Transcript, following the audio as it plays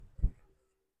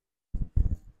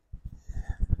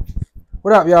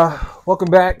What up, y'all? Welcome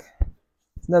back.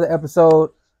 It's another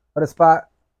episode of The Spot.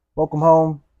 Welcome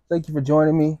home. Thank you for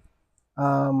joining me.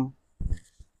 Um,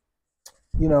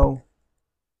 you know,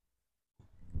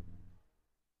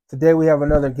 Today we have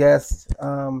another guest.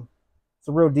 It's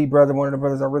a real deep brother, one of the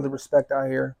brothers I really respect out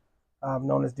here. I've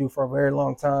known this dude for a very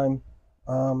long time.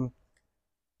 Um,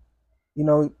 you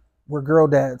know, we're girl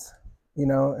dads,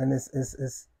 and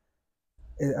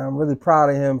I'm really proud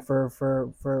of him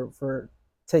for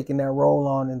taking that role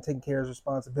on and taking care of his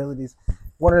responsibilities.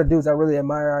 One of the dudes I really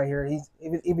admire out here. He's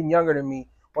even younger than me.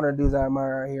 One of the dudes I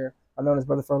admire out here. I've known his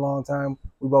brother for a long time.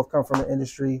 We both come from the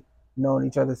industry, known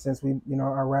each other since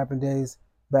our rapping days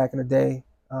back in the day.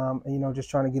 And just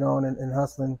trying to get on and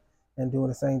hustling and doing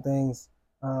the same things.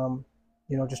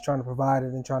 Just trying to provide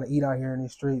it and trying to eat out here in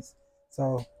these streets.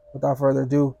 So without further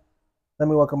ado, let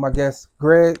me welcome my guest,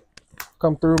 Greg.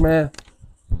 Come through, man.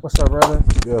 What's up, brother?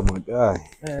 Good, my guy.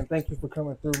 Man, thank you for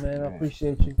coming through, man. I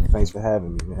appreciate you. Thanks for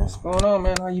having me, man. What's going on,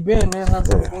 man? How you been, man? How's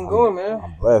everything going, man?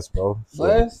 I'm blessed, bro.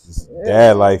 Blessed? Just Yeah, dad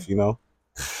man. life, You know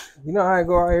how I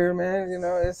go out here, man.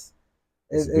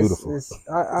 It's beautiful.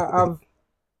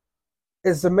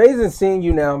 It's amazing seeing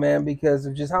you now, man, because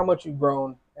of just how much you've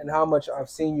grown and how much I've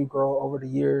seen you grow over the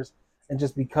years and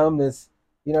just become this.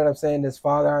 You know what I'm saying? This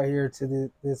father out here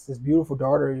to this beautiful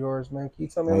daughter of yours, man. Can you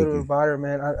tell me a Thank little bit you. about her,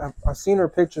 man? I've seen her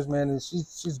pictures, man, and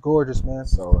she's gorgeous, man.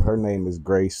 So her name is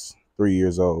Grace, 3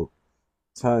 years old.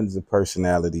 Tons of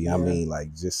personality. I Yeah. mean,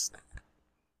 like just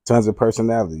tons of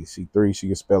personality. She 3. She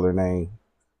can spell her name,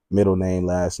 middle name,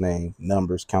 last name,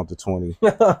 numbers, count to 20,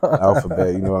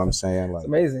 alphabet. You know what I'm saying? It's Like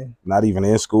amazing. not even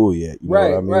in school yet. You know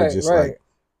what I Right, mean? right, Just right, like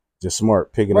just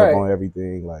smart, picking up right. on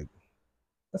everything. Like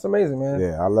That's amazing, man.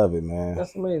 yeah, I love it, man.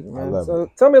 That's amazing, I man. love it.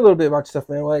 So tell me a little bit about yourself,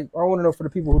 man. Like I want to know for the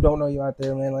people who don't know you out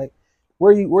there, man. Like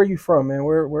where you from, man?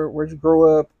 Where'd you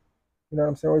grow up? You know what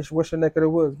I'm saying? What's your neck of the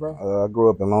woods, bro? I grew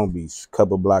up in Long Beach, a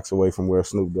couple blocks away from where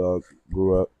Snoop Dogg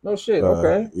grew up. No shit.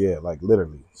 Okay. Yeah, like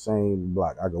literally same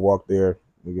block. I could walk there,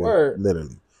 Word.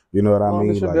 literally. You know what I Long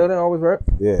mean? Beach Like building, always right.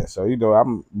 yeah. So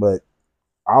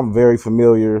I'm very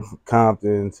familiar from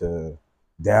Compton to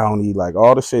Downey, like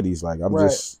all the cities. Like I'm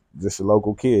Right. just a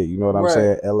local kid. You know what I'm Right.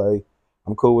 saying? LA.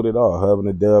 I'm cool with it all. Hub and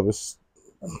the Dub.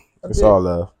 I It's all did.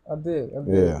 love. I did. I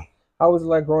did. Yeah. How was it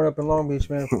like growing up in Long Beach,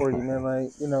 man? For you, man?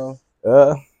 Like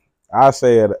uh, I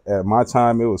say at my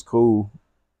time it was cool.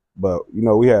 But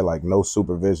we had like no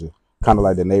supervision, kind of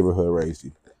like the neighborhood raised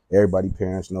you. Everybody,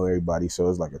 parents know everybody, so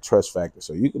it's like a trust factor.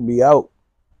 So you can be out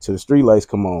till the street lights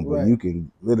come on, but right. you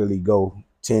can literally go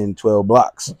 10, 12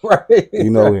 blocks. Right.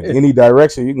 In Right. any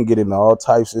direction, you can get into all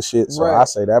types of shit. So I Right.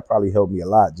 say that probably helped me a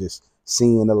lot, just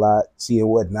seeing a lot, seeing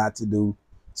what not to do.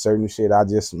 Certain shit I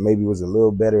just maybe was a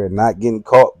little better at not getting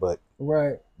caught, but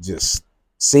Right. just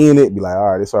seeing it, be like,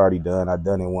 all right, it's already done. I've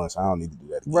done it once. I don't need to do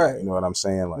that again. Right. You know what I'm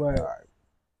saying? Like, Right. all right.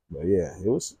 But yeah, it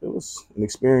was an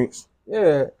experience.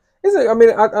 Yeah. I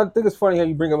think it's funny how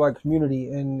you bring up like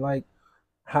community and like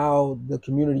how the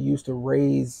community used to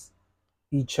raise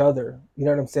each other. You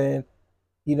know what I'm saying?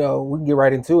 We can get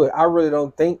right into it. I really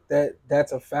don't think that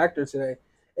that's a factor today.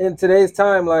 In today's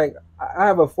time, like I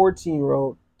have a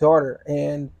 14-year-old daughter,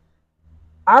 and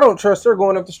I don't trust her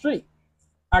going up the street.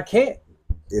 I can't.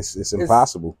 It's It's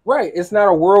impossible. right. It's not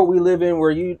a world we live in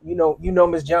where you know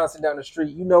Miss Johnson down the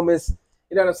street. You know Miss.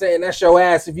 You know what I'm saying? That's your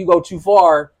ass if you go too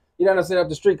far. You know what I'm saying up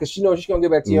the street because she knows she's gonna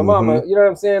get back to your Hmm. mama. You know what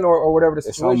I'm saying, or whatever the It's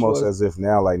situation almost was. as if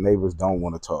now like neighbors don't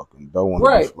want to talk and don't want to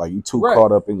be Right. like you too Right.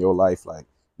 caught up in your life, like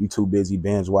you too busy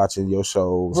binge watching your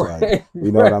shows, like Right.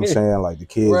 you know what I'm Right. saying, like the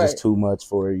kids is Right. too much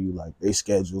for you, like their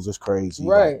schedules is crazy,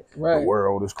 like Right. the Right.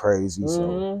 world is crazy, so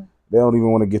Mm-hmm. they don't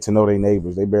even want to get to know their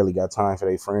neighbors. They barely got time for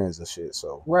their friends and shit.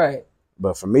 So Right.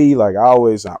 but for me, like I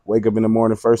wake up in the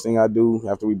morning, first thing I do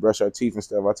after we brush our teeth and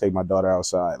stuff, I take my daughter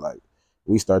outside. Like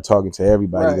we start talking to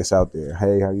everybody Right. that's out there.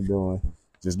 Hey, how you doing?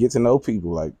 Just get to know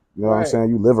people. Like, you know what I'm Right. saying?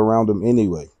 You live around them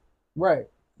anyway. Right.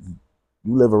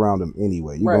 You live around them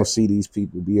anyway. You're gonna Right. see these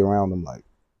people, be around them. Like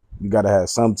you gotta have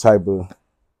some type of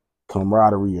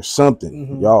camaraderie or something.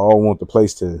 Mm-hmm. Y'all all want the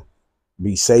place to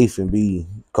be safe and be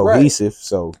Right. cohesive.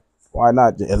 So why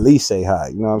not at least say hi?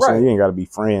 You know what I'm saying? Right. You ain't gotta be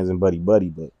friends and buddy buddy,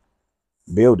 but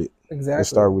build it. It Exactly.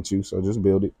 start with you, so just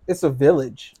build it. It's a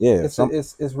village. Yeah,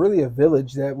 It's really a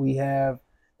village that we have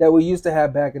that we used to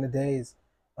have back in the days.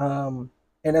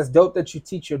 And that's dope that you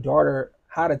teach your daughter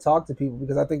how to talk to people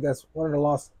because I think that's one of the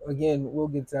lost. Again, we'll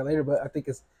get to that later, but I think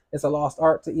it's a lost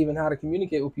art to even how to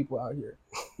communicate with people out here.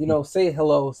 Say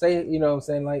hello, say what I'm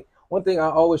saying. Like one thing I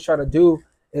always try to do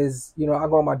is I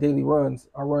go on my daily runs.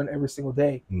 I run every single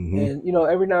day, hmm and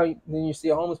every now and then you see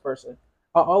a homeless person.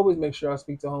 I always make sure I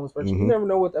speak to a homeless person. You Hmm. never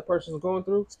know what that person's going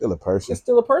through. Still a It's person.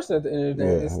 still a person at the end of the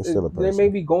day. Yeah, it's still a They may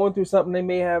person. be going through something. They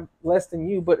may have less than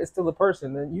you, but it's still a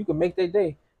person, and you can make their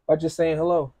day by just saying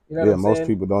hello. You know what Yeah, I'm most saying?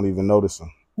 people don't even notice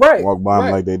them. Right, Walk by them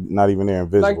right. like they're not even there,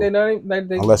 Like they invisible, not even, like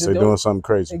unless they they're doing don't. something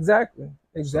crazy. Exactly,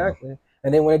 So exactly.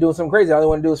 And then when they're doing something crazy, all they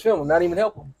want to do is film them, not even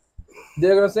help them. You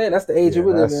know what I'm saying? That's the age that yeah,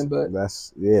 we live in, but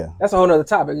that's yeah, that's a whole nother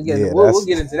topic. Again, yeah, we'll that's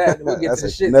get into that. We'll get to that's the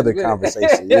shits in a another minute.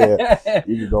 conversation. Yeah,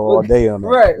 you could go all We'll, day on that.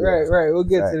 right, Yeah, right, right. We'll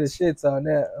get to the facts. shits on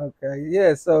that. Okay,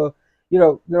 yeah. So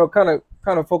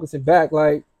kind of focusing back.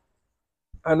 Like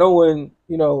I know when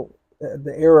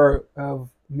the era of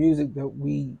music that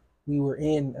we were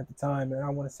in at the time, and I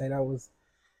want to say that was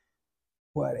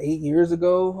what 8 years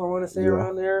ago. I want to say Yeah,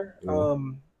 around there. yeah,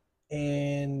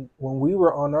 And when we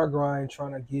were on our grind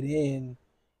trying to get in,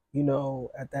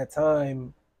 at that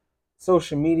time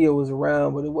social media was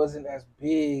around, but it wasn't as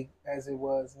big as it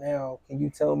was now. Can you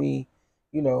tell me,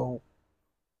 you know,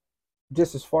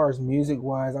 just as far as music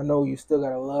wise, I know you still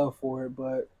got a love for it,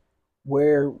 but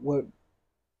what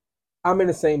I'm in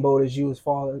the same boat as you as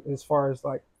far as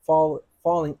like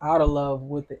falling out of love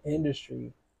with the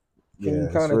industry. Can you yeah.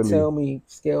 It's kind of really tell me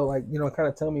scale like kind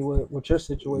of tell me what your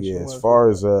situation yeah. As was with far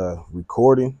that? as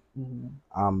recording, Mm-hmm.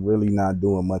 I'm really not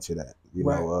doing much of that.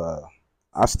 Right,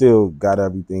 I still got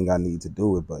everything I need to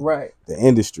do it, but right, the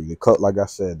industry, like I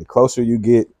said, the closer you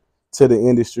get to the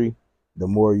industry, the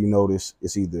more you notice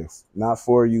it's either not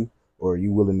for you or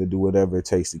you willing to do whatever it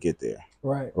takes to get there,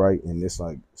 right. right? And it's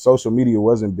like social media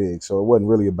wasn't big, so it wasn't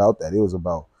really about that. It was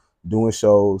about doing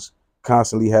shows,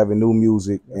 constantly having new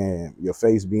music, Yep. and your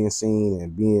face being seen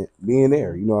and being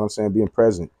there. Mm-hmm. You know what I'm saying? Being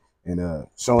present and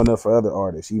showing up for other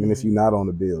artists, even if Mm-hmm. you're not on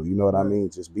the bill. You know what I Right. mean?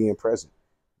 Just being present.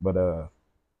 But a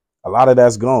lot of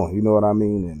that's gone. You know what I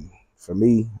mean? And for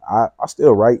me, I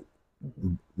still write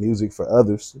Mm-hmm. music for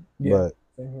others, Yeah. but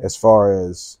Same here. as far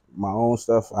as my own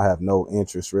stuff, I have no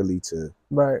interest really to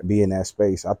Right. be in that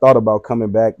space. I thought about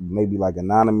coming back, maybe like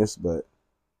anonymous, but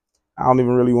I don't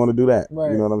even really want to do that. You know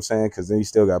Right. what I'm saying? Because then you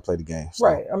still got to play the game. So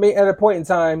Right. I mean, at a point in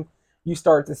time, you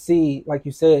start to see, like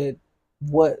you said,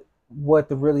 what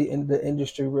the really in the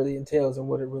industry really entails and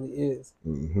what it really is.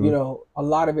 hmm A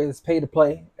lot of it is pay to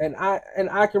play, and I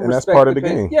can and that's part respect of the the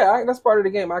pay. game. Yeah, that's part of the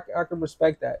game. I can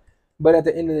respect that. But at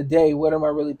the end of the day, what am I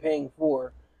really paying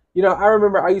for? I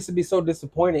remember I used to be so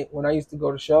disappointed when I used to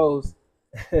go to shows,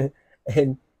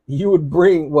 and you would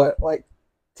bring what like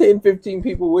 10, 15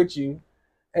 people with you,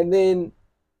 and then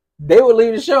they would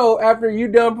leave the show after you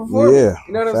done performing. Yeah,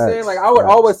 You know what I'm saying? Like facts, I would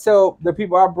facts. always tell the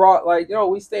people I brought, like,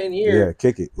 we staying Yeah, here,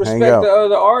 kick it, hang respect the out.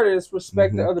 other artists,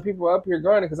 respect the hmm other people up here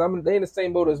grinding, because they in the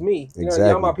same boat as me. Y'all my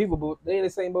Exactly. people, but they in the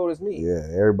same boat as me. Yeah,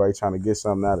 everybody trying to get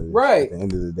something out of this at Right, the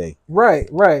end of the day. right,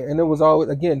 right. And it was always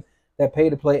again that pay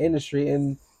to play industry.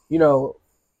 And you know,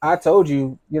 I told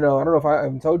you, I don't know if I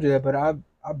even told you that, but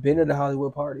I've been to the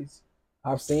Hollywood parties.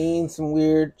 I've seen some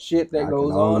weird shit that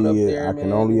goes on up there, I can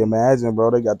man. only And imagine, bro.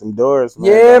 They got them doors,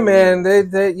 man. yeah, Don't man.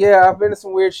 even. Yeah, I've been to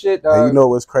some weird shit, And you dog. know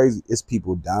what's crazy? It's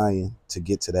people dying to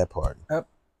get to that party. Uh,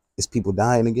 It's people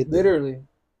dying to get there. Literally,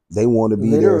 They want to be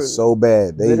there literally, so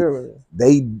bad. literally.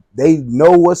 They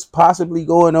know what's possibly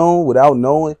going on without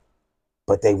knowing,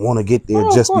 but they want to get there Oh,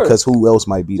 of just because course. who else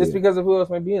might be Just there. because of who else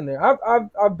might be in there.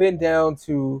 I've been down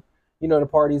to, the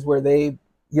parties where they,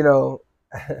 you know,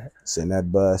 Send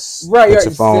that bus, right, put right. your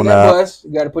You sit in phone that up, bus.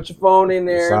 You got to put your phone in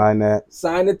there, sign that.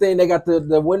 sign the thing. They got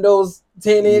the windows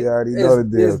tinted. You already know It's,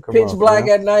 the deal. it's Come pitch on, black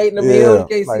fam. at night in the hills. You Yeah, can't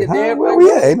see like, a huh? damn Where thing.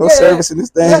 we at? Ain't no Yeah, yeah. service in this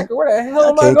thing. Exactly. Where the hell I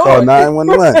am I can't call going?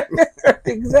 911.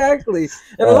 Exactly.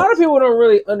 And a lot of Facts. people don't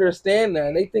really understand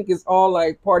that. They think it's all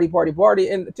like party, party, party,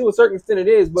 and to a certain extent it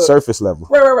is. But Surface level.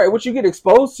 right, right, right. What you get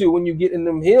exposed to when you get in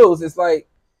them hills, it's like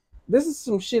this is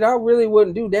some shit I really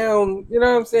wouldn't do down. You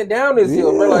know what I'm saying? Down this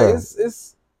hill, bro. Like Yeah,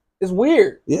 it's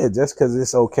weird. yeah. Just because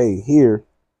it's okay here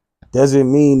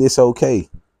doesn't mean it's okay.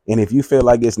 And if you feel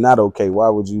like it's not okay, why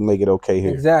would you make it okay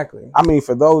here? Exactly. I mean,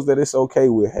 for those that it's okay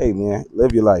with, hey man,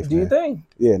 live your life, Do you man. think?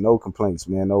 Yeah, no complaints,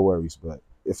 man, no worries. But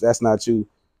if that's not you,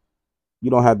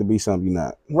 you don't have to be something you're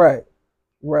not. Right.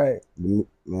 Right. Man,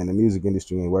 the music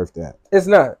industry ain't worth that. It's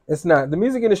not. It's not. The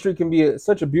music industry can be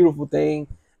such a beautiful thing.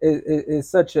 It's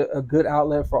such a good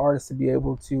outlet for artists to be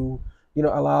able to,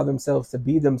 allow themselves to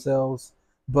be themselves.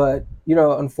 But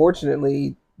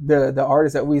unfortunately, the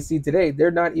artists that we see today,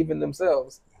 they're not even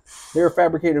themselves. They're a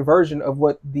fabricated version of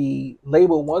what the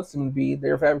label wants them to be.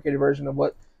 They're a fabricated version of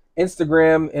what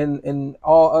Instagram and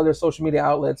all other social media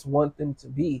outlets want them to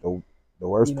be. The, the You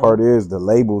worst part know, is the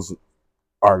labels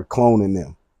are cloning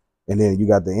them. And then you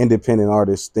got the independent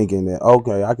artists thinking that,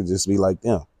 okay, I could just be like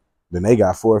them. Then they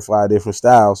got 4 or 5 different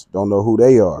styles, don't know who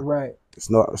they are. right? It's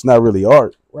not really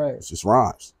art. Right. It's just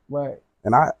rhymes. Right.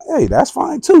 And hey, that's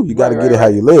fine too. You got Right. to get Right. it how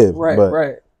Right. you live. Right. But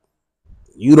Right.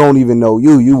 you don't even know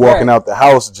you walking Right. out the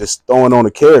house just throwing on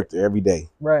a character every day.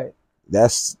 Right.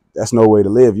 That's no way to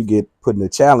live. You get put in a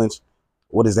challenge.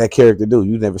 What does that character do?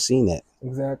 You've never seen that.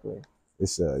 Exactly.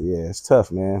 It's yeah, it's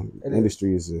tough, man. It is.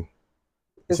 Industry is it's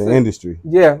It's an a industry.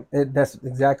 yeah. That's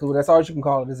exactly what. That's all you can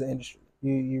call it. Is an industry.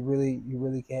 You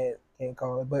really can't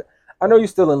call it. But I know you're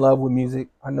still in love with music.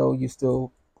 I know you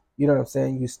still, you know what I'm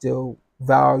saying. You still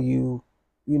value,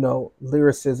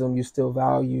 lyricism. You still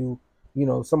value,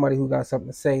 somebody who got something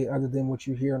to say other than what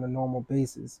you hear on a normal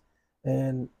basis.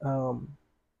 And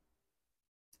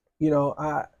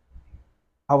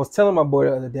I was telling my boy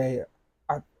the other day,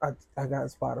 I got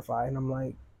Spotify, and I'm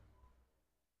like,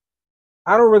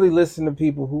 I don't really listen to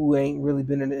people who ain't really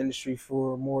been in the industry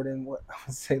for more than what I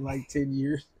would say like 10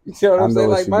 years. You know what I I'm saying? know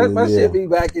what Like you my mean. shit Yeah. be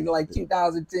back in like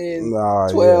 2010, Nah.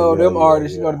 Yeah. 12. Yeah. Them Yeah.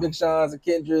 artists, the Yeah. Big Sean's, the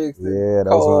Kendricks, the Yeah.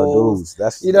 Those are our Coles. dudes.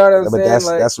 That's You know what I'm but saying?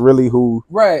 Like that's really who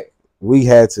right, we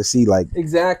had to see. Like,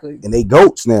 exactly, and they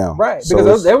goats now. right. Because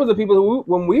So it's there was the people who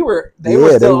when we were they were yeah.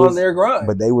 They still on was, their grind.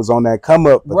 but they was on that come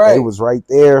up. But they Right. was right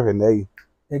there, and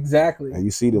Exactly.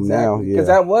 you see them now. Exactly. Because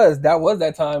Yeah.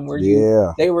 that time where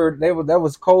Yeah. they were that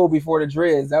was Cole before the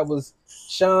dreads. That was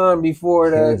Sean before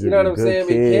the you Kendrick, know what a I'm good saying?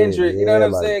 But kid. Kendrick, you know what Yeah.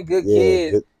 I'm Like, saying? Good yeah.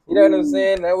 kid. Good. You know what I'm Ooh.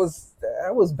 saying? That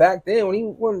was back then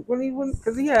when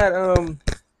because he had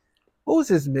what was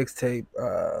his mixtape?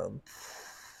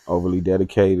 Overly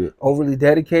dedicated. Overly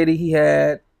dedicated.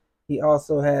 He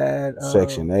also had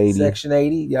Section 80. Section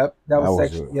 80. Yep. That That was was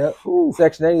section a. yep. Whew,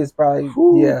 Section 80 is probably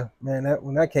whew, yeah, man, that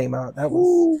when that came out,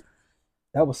 whew.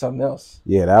 that was something else.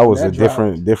 Yeah, that When was a that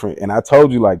dropped. different. And I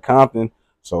told you, like Compton.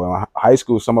 So in high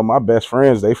school, some of my best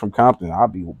friends, they from Compton. I'll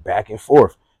be back and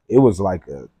forth. It was like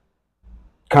a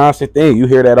constant thing. You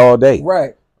hear that all day.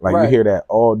 Right, Like you right, hear that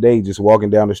all day, just walking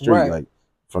down the street, right. like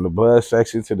from the buzz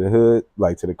section to the hood,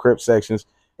 like to the Crip sections.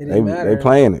 It They didn't they matter.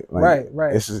 playing it. Like Right,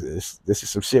 right. this is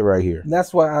some shit right here. And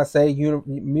that's why I say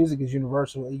music is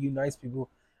universal. It unites people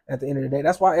at the end of the day.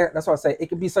 That's why I say it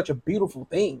can be such a beautiful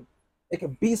thing. It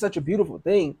can be such a beautiful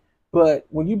thing. But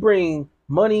when you bring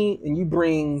money and you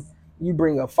bring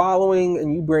a following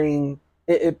and you bring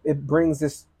it brings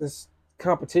this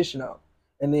competition out.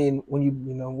 And then when you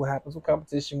know what happens with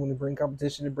competition, when you bring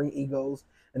competition, it bring egos,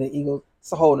 and then egos,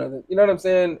 it's a whole nother. You know what I'm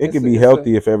saying? It could be It's a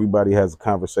healthy if everybody has a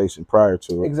conversation prior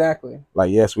to it. exactly,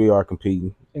 Like, yes, we are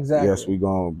competing. Yes, exactly. we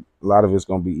going a lot of it's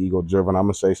gonna be ego driven. I'm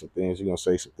gonna say some things. You're gonna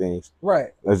say some things.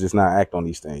 Right, Let's just not act on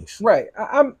these things. right.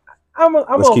 I'm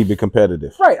Let's a keep it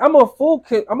competitive. right. I'm a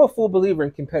full believer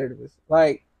in competitiveness.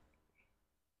 Like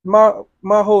my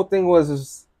whole thing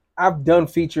is I've done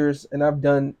features and I've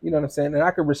done you know what I'm saying, and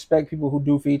I could respect people who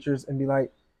do features and be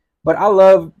like, but I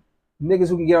love niggas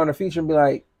who can get on a feature and be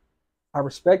like, I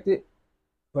respect it,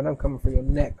 but I'm coming for your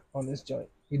neck on this joint.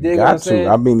 You dig what I'm Got to. I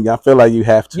saying? mean, I feel like you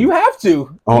have to. You have to.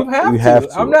 You You have have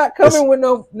to. I'm to. not It's coming with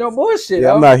no bullshit.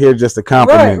 yeah. I'm not here just to Right,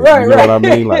 compliment it. right, You know what I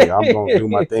mean? Like I'm gonna do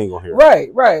my right. thing on here. Right,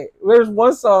 right. There's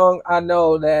one song I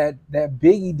know that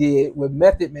Biggie did with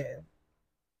Method Man.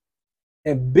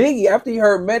 And Biggie, after he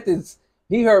heard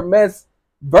Meth's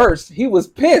verse, he was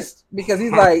pissed because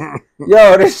he's like,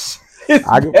 yo, this is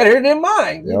I better than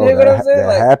mine. You yo dig what I'm saying? that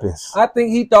Like, happens. I think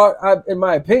he thought, in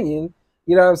my opinion,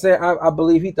 you know what I'm saying? I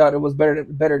believe he thought it was better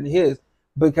than his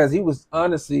because he was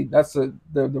honestly,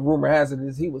 the rumor has it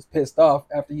is he was pissed off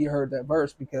after he heard that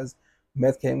verse because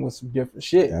Meth came with some different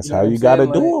shit. That's You know how what I'm you gotta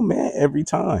saying? do Like, them, man. Every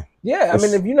time. yeah, I mean,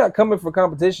 It's, if you're not coming for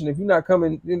competition, if you're not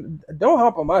coming, don't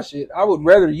hop on my shit. I would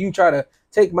rather you try to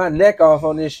take my neck off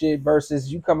on this shit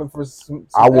versus you coming for I some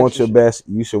want extra your shit. best.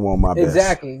 You should want my best.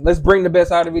 Exactly. Let's bring the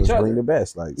best out of each Let's bring the other.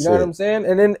 best. Like You know what said, I'm saying?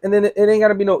 And then it ain't got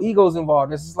to be no egos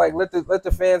involved. It's just like let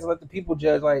the fans and let the people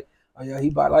judge. Like, oh yeah, he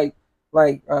bought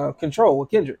Control with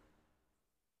Kendrick.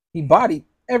 He bodied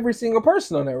every single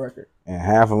person on that record. and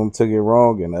half of them took it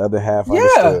wrong, and the other half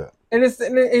Yeah,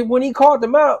 understood. and when he called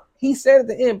them out, he said at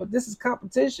the end, "But this is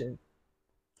competition.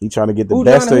 He trying to get the Who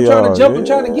trying best to of who trying to y'all. jump and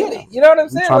trying to get Yeah, it? You know what I'm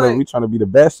saying? we Like, trying to be the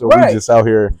best, or we right, just out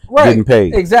here getting right,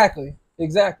 paid, exactly,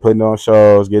 exactly. putting on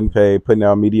shows, getting paid, putting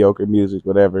out mediocre music,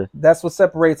 whatever. That's what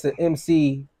separates an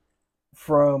MC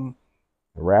from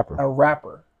A rapper. a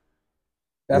rapper.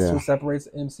 That's Yeah, what separates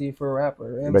an MC from a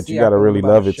rapper. An but MC you have gotta to live really about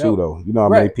a love it too, show. though. You know how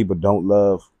many Right. people don't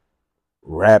love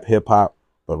rap, hip hop,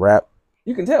 but rap.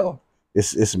 You can tell.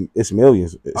 It's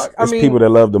millions. I It's people mean, that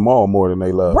love the mall more than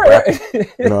they love right, rapping. right,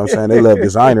 You know what I'm saying? They love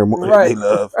designer more than they right,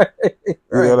 love. right, You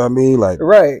know right, what I mean? Like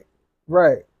right,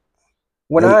 right.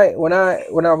 When they.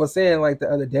 I was saying like the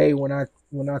other day when I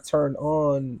turned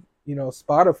on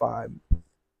Spotify,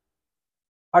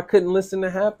 I couldn't listen to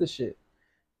half the shit.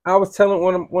 I was telling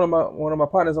one of my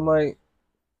partners, I'm like,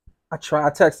 I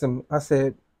text him. I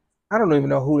said, I don't even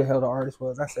know who the hell the artist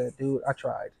was. I said, dude, I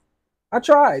tried. I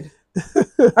tried.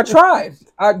 I tried.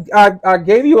 I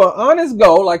gave you an honest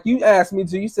go, like you asked me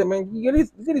to. You said, man, you get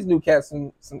these new cats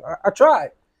some. I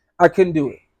tried. I couldn't do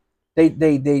it.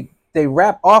 They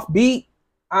rap off beat.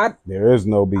 I There is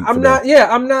no beat for I'm them. not. Yeah,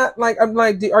 I'm like.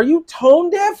 Are you tone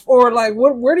deaf or like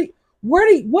what?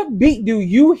 What beat do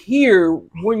you hear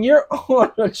when you're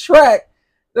on a track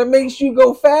that makes you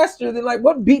go faster than like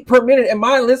what beat per minute am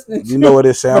I listening You know to what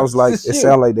it sounds like? versus It you?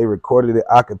 sounds like they recorded it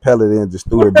a cappella and just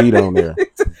threw a beat on there.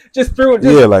 Just threw it.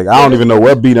 Yeah, Just like I yeah. don't even know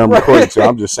what beat I'm recording to. I'm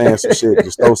Right. just saying some shit.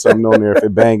 Just throw something on there. If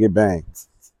it bang, it bang.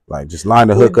 Like just line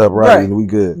the hook up right Right. and we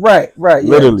good. Right. Yeah.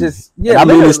 Literally. Just yeah. And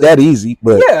I mean it's Literally. that easy,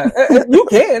 but Yeah. You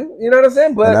can. You know what I'm saying?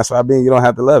 and But that's what I mean. You don't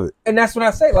have to love it. and that's what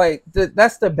I say. Like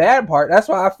that's the bad part. That's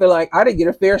why I feel like I didn't get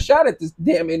a fair shot at this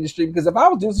damn industry because if I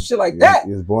was doing some shit like that,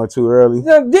 You was born too early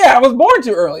yeah, I was born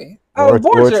too early. I was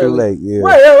born or too too early. late. Yeah.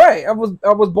 Right. Right. I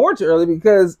was born too early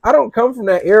because I don't come from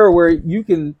that era where you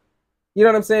can. You know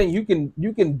what I'm saying? You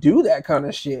can do that kind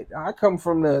of shit. I come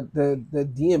from the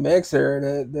DMX era,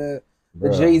 the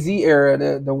Bro, Jay Z era,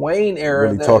 the Wayne era,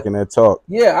 really talking that talk.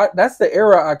 yeah, that's the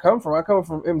era I come from. I come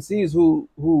from MCs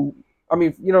who I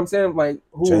mean, you know what I'm saying, like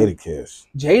who Jada Kiss.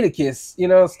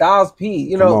 Jadakiss, Styles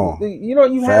P, Come on.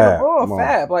 you had them Fab. all. Come on.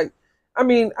 Fab, like I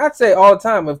mean, I'd say all the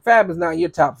time if Fab is not your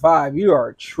top five, you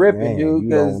are tripping, Man, dude. you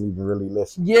don't Because even really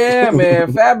listen. yeah,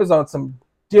 man, Fab is on some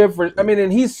different. I mean,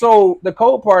 and the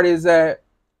cold part is that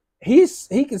he's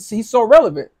so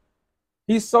relevant.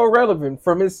 He's so relevant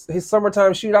from his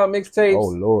summertime shootout Oh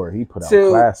mixtapes Lord, he put out to oh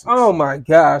classics. my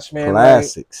gosh, man, like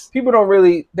Classics. people don't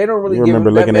really You give remember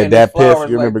him that looking at man his that piff? flowers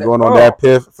You like remember that. going on that Oh,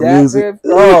 piff for that music? piff.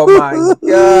 Oh my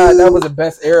god, that was the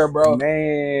best era, bro.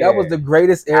 That was Man, the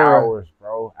greatest era. hours,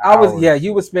 bro, Yeah, hours.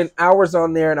 you would spend hours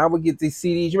on there, and I would get these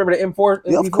CDs. You remember the M4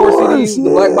 Yeah, of MP4 course, CDs, the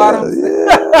black yeah, bottoms?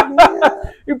 yeah,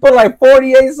 man. You put like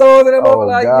 48 songs in them, Oh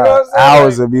like you know God, what I'm saying?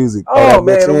 hours Like, of music. Oh, oh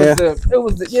that man,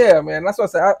 bitch in. yeah, man. That's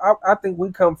what I say. I think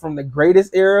we come from the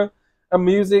greatest era of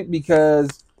music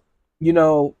because you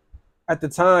know at the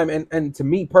time, and to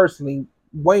me personally,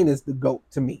 Wayne is the GOAT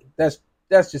to me. That's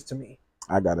just to me.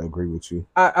 I gotta agree with you.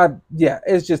 Yeah,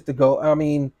 it's just the GOAT. I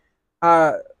mean,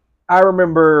 I I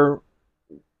remember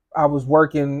I was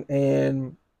working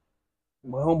and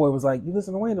my homeboy was like, "You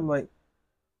listen to Wayne?" I'm like,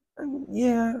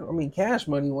 "Yeah." I mean, Cash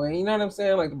Money Wayne. You know what I'm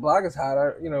saying? Like the block is hot,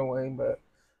 Wayne. But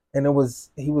and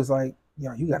he was like,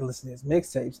 "Yo, you got to listen to his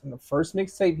mixtapes." And the first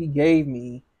mixtape he gave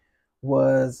me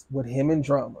was with him and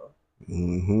Drama.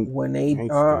 Mm-hmm. When they,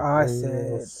 Gangsta I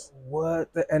said, Grace. "What?"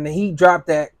 And he dropped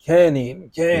that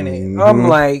Cannon. I'm Mm-hmm.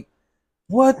 like,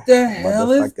 "What the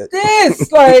hell is Motherfucker.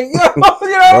 this?" Like, you know what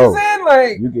I'm Bro, saying?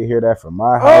 Like, you can hear that from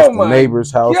my house, oh the my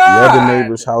neighbor's house, the other god.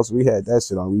 neighbor's house. We had that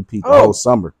shit on repeat the whole Oh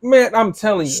summer. man, I'm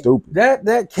telling you Stupid.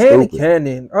 that Stupid.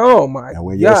 Cannon. Oh my And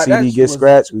when your god, that CD shit gets was.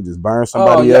 scratched, we just burn Oh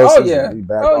somebody yeah, oh else's and yeah, we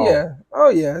back oh on. yeah, oh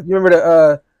yeah. You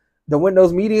remember the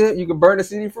Windows Media? You can burn the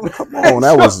CD from Come on,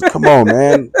 that that was come on,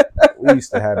 man. We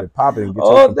used to have it popping, get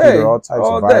your computer all all types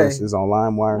of day. viruses on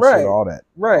LimeWire and shit, Right, all that.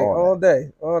 right, All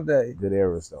that. all day. Good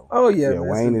eras though. Oh yeah, Yeah, man.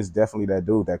 Wayne So, is definitely that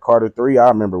dude. That Carter 3, I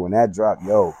remember when that dropped,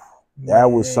 yo, that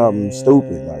was something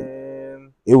stupid. Like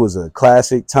man, it was a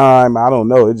classic time. I don't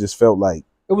know. It just felt like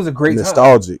it was a great time.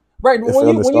 nostalgic. Right, It when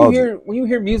felt nostalgic. you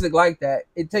hear music like that,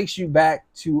 it takes you back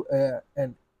to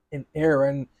an era.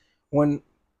 And when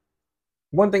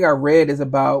one thing I read is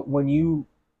about when you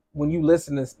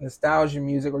listen to nostalgia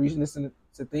music or you listen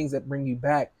to things that bring you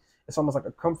back, it's almost like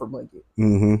a comfort blanket.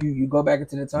 Mm-hmm. You go back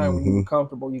into the time when you Mm-hmm. were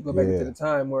comfortable. You go back into Yeah. the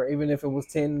time where even if it was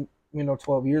 10,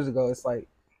 12 years ago, it's like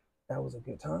that was a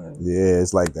good time. Yeah,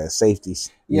 it's like that safety.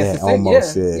 Yes, Yeah,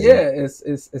 almost. Yeah. yeah.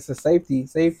 It's a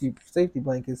safety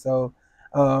blanket. So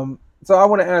I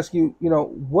want to ask you,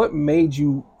 what made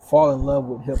you fall in love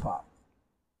with hip hop?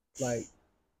 Like,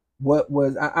 what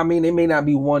was? I mean, it may not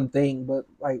be one thing, but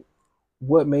like,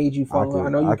 what made you fall I in love? I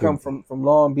could know you I come could from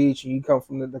Long Beach and you come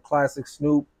from the classic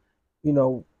Snoop, you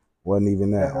know, wasn't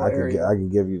even that that. whole area. I can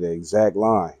give you the exact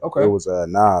line. It Okay. was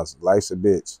Nas, Life's a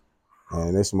Bitch.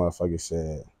 And this motherfucker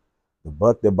said, the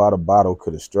buck that bought a bottle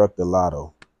could have struck the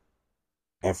lotto.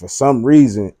 And for some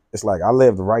reason, it's like I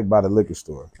lived right by the liquor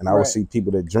store. And I would Right. see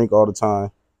people that drink all the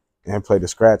time and play the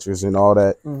scratchers and all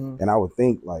that. Mm-hmm. And I would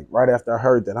think, like, right after I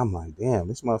heard that, I'm like, damn,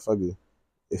 this motherfucker,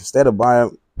 instead of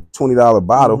buying $20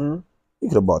 bottle, Mm-hmm. you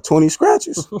could have bought 20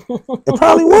 scratchers and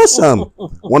probably won some.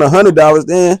 Won $100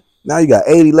 then. Now you got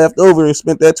 80 left over and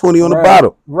spent that 20 on the Right.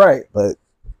 bottle. Right. But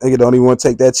nigga don't even want to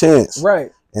take that chance.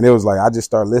 Right. And it was like I just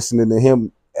started listening to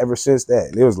him ever since that.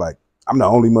 And it was like I'm the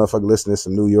only motherfucker listening to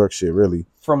some New York shit, really.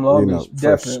 From Long You Beach, know,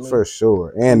 definitely for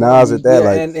sure. from And Long Nas Beach. at that, Yeah,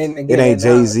 like and it again, ain't and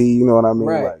Jay Z. Nas, You know what I mean?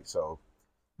 right, Like so,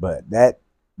 but that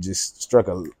just struck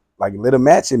a like lit a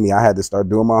match in me. I had to start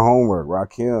doing my homework.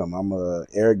 Rakim, I'm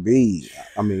Eric B.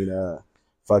 I mean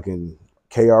fucking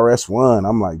KRS-One.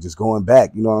 I'm like just going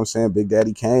back. You know what I'm saying? Big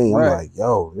Daddy Kane. I'm right. like,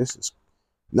 yo, this is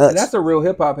And nuts. that's a real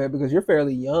hip hop head because you're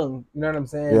fairly young. You know what I'm Yeah,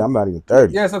 saying? I'm not even Yeah,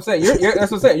 30. that's what I'm saying.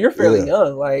 That's what I'm saying. You're fairly Yeah.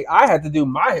 young. Like I had to do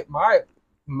my hip hop.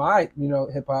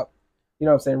 You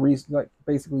know what I'm saying? Like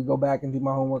basically go back and do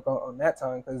my homework on that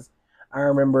time because I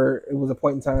remember it was a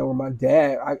point in time where my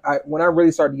dad, I when I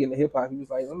really started getting into hip hop, he was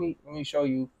like, let me show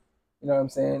you, you know what I'm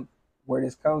saying, where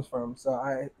this comes from. So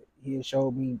he had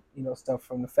showed me, stuff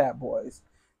from the Fat Boys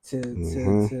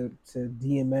Mm-hmm. to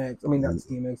DMX. I mean not to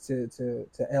DMX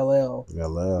to LL.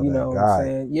 LL, You know that what I'm guy.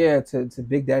 saying? Yeah, to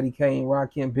Big Daddy Kane,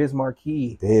 Rakim, Biz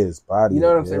Markie. Biz You body know it.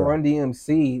 what I'm saying? Yeah. Run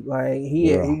DMC. Like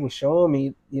he Yeah. was showing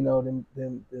me,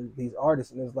 these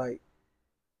artists, and it's like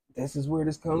this is where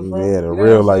this comes from. Yeah, the You know what I'm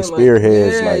real like saying? Like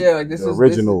spearheads, yeah, like yeah. Like the this is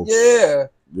originals. yeah,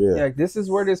 Yeah. yeah. Like, this is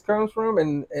where this comes from,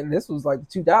 and this was like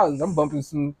the 2000s. I'm bumping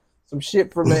some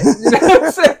shit from the you know what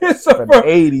I'm saying? So For the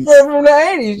 80s. from the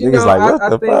 80s. Niggas like, what I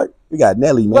the think fuck? We got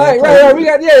Nelly, man. right, Play right, right. We it.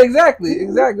 got yeah, exactly.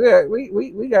 Yeah.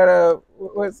 We got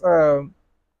what's what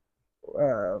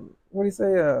do you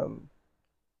say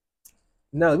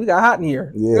no, we got hot in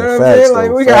here. You Yeah, know what I'm facts saying? Like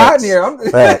though. we got hot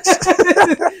in Facts. here. Facts.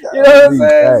 You know what I'm Big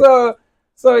saying? fact.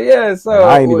 So yeah. And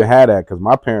I ain't So even had that because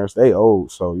my parents, they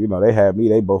old. So, you know, they had me,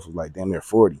 they both was like damn near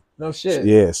 40. no So, shit.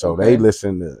 yeah, so they Okay.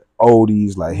 listen to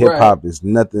oldies, like hip Right. hop is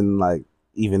nothing like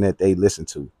even that they listen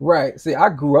to. Right. See, I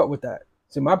grew up with that.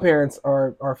 See, my parents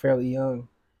are fairly young.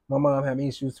 My mom had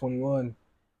me; she was 21,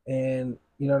 and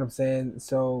you know what I'm saying.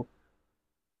 So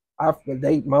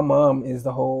my mom is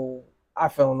the whole. I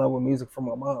fell in love with music from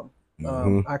my mom.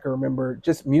 Mm-hmm. I can remember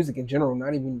just music in general,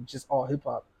 not even just all hip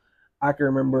hop. I can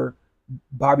remember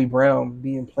Bobby Brown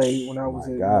being played when I was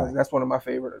My when I was. guy. That's one of my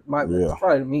favorite. That's Yeah.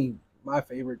 probably to me my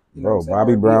favorite. You know what I'm Bro, saying?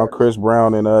 Bobby R&B Brown, artist. Chris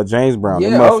Brown, and James Brown.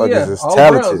 Them Yeah. Oh motherfuckers yeah. is All the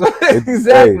Browns. talented. Hey,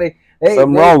 Exactly. They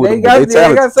something they wrong with they them, but they got they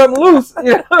talented. got something loose. You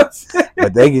know what I'm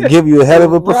But they can saying? give you a hell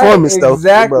of a Right. performance though. Them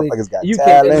Exactly. motherfuckers got You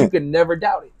talent. can never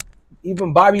doubt it.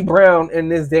 Even Bobby Brown in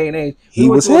this day and age. We He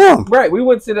went was to a him. right. We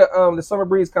went to the Summer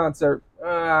Breeze concert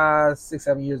 6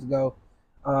 7 years ago,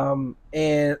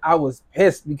 and I was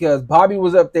pissed because Bobby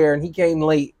was up there and he came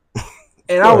late, Of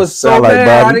and I course, was so sound like mad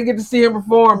I Bobby. didn't get to see him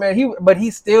perform. Man, he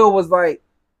still was like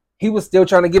he was still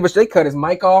trying to give us. They cut his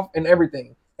mic off and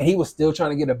everything, and he was still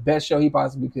trying to get the best show he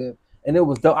possibly could. And it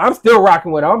was dope. I'm still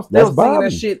rocking with him. I'm That's still singing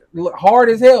that Bobby. shit hard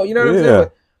as hell. You know what I'm saying? Yeah.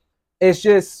 But it's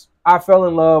just I fell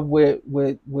in love with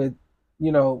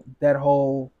that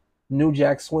whole New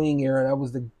Jack Swing era. That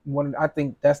was the one. I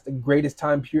think that's the greatest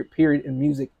time period in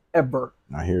music ever.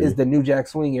 I hear Is you. the New Jack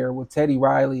Swing era with Teddy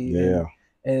Riley Yeah.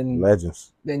 and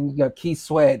Legends. then you got Keith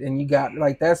Sweat and you got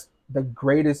like that's the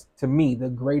greatest to me, the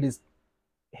greatest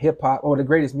hip hop or the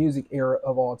greatest music era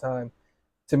of all time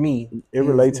to me It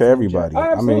relates to is New Jack. Oh, everybody. I mean,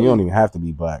 you don't absolutely. even have to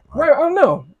be black. Like, Right. Oh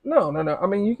no. No. I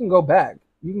mean you can go back.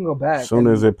 You can go as back soon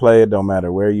as and it play, it don't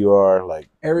matter where you are. Like,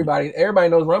 everybody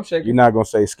knows Rump you're Shaker. not gonna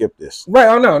say skip this. Right.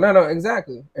 Oh no,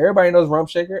 exactly. Everybody knows Rump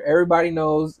Shaker. Everybody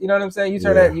knows, you know what I'm saying? You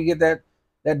turn Yeah. that, you get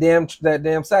that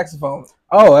damn saxophone.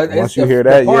 Oh, it's Once you the hear the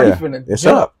that, party yeah, finna it's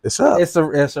jump. up. It's up. It's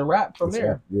a wrap from It's up.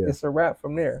 there. Yeah. It's a wrap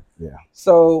from there. Yeah.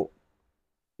 So,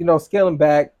 scaling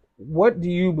back, what do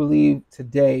you believe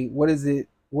today? What does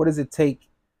it take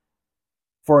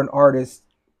for an artist?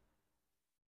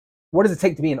 What does it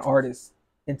take to be an artist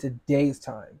in today's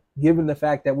time? Given the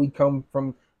fact that we come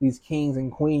from these kings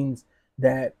and queens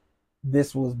that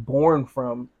this was born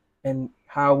from, and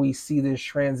how we see this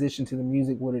transition to the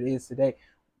music, what it is today.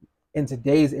 In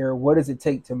today's era, what does it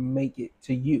take to make it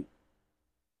to you?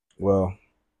 Well,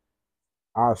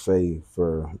 I'll say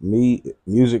for me,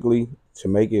 musically, to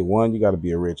make it one, you got to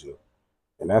be original,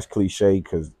 and that's cliche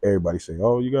because everybody say,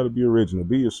 "Oh, you got to be original,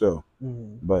 be yourself."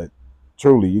 Mm-hmm. But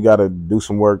truly, you got to do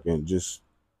some work and just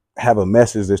have a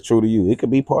message that's true to you. It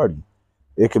could be party,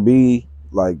 it could be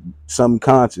like some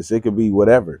conscious, it could be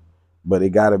whatever, but it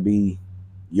got to be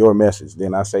your message.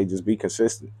 Then I say just be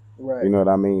consistent. You Right, know what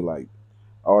I mean? Like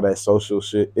all that social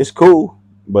shit, it's cool,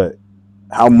 but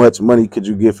how much money could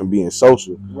you get from being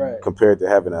social right, compared to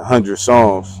having 100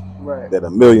 songs right, that a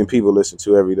million people listen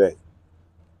to every day?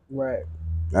 right,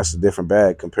 That's a different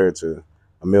bag compared to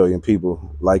a million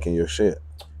people liking your shit.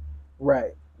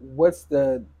 right. What's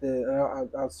the?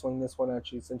 I'll swing this one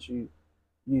at you since we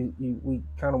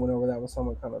kind of went over that with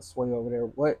someone kind of swing over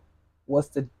there. What's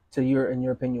the to your in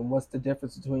your opinion? What's the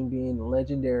difference between being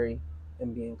legendary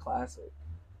and being classic?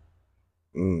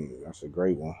 That's a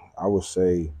great one. I would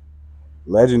say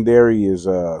legendary is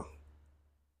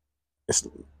it's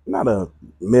not a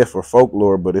myth or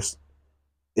folklore, but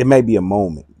it may be a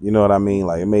moment. You know what I mean?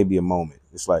 Like it may be a moment.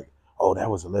 It's like, oh, that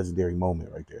was a legendary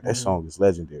moment right there. That Mm-hmm. song is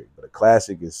legendary. But a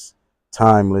classic is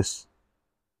timeless.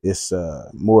 It's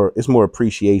more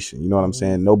appreciation. You know what I'm Mm-hmm.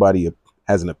 saying? Nobody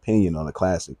has an opinion on a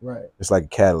classic. Right. It's like a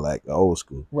Cadillac, the old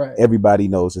school. Right. Everybody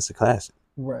knows it's a classic.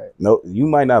 Right. No, you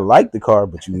might not like the car,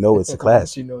 but you know it's a But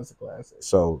classic. you know it's a classic.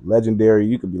 So legendary,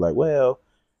 you could be like, well,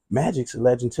 Magic's a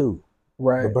legend too. The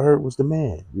Right. Bird was the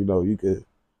man.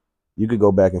 You could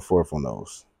go back and forth on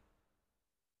those.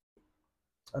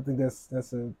 I think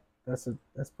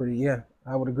that's pretty. Yeah,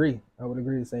 I would agree. I would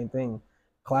agree the same thing.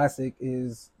 Classic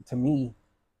is to me,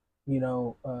 you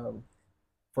know,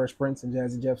 Fresh Prince and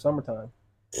Jazzy Jeff Summertime.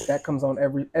 That comes on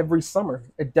every summer.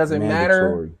 It doesn't matter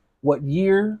Mandatory. what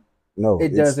year. No, It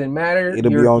doesn't matter. it'll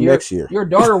be on next year. Your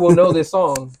daughter will know this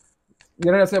song. You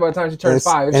know what I'm saying? By the time she turns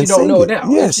 5, if she And don't sing know it it. now,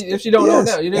 Yes, if she don't know it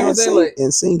now, yes, you know what I'm saying? Like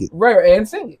and sing it. right, and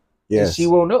sing it, and she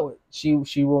Yes, will know it.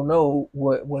 She will know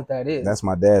what that is. that's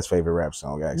my dad's favorite rap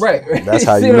song. Actually, Right. that's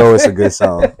how you know it's a good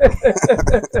song.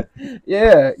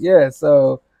 Yeah, yeah.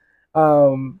 So,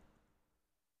 um,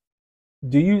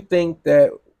 do you think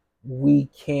that we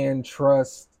can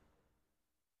trust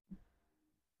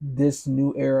this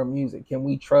new era of music? Can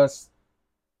we trust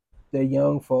the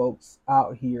young folks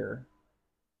out here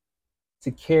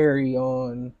to carry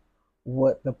on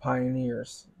what the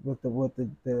pioneers,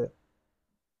 the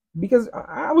because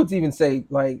I would even say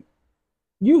like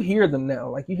you hear them now,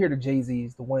 like you hear the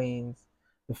Jay-Z's, the Waynes,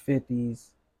 the 50s,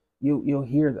 you'll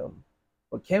hear them.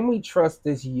 But can we trust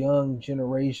this young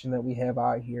generation that we have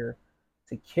out here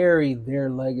to carry their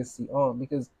legacy on?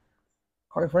 Because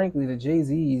quite frankly, the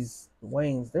Jay-Z's, the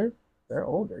Waynes, they're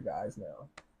older guys now.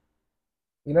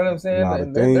 You know what I'm saying? Nah,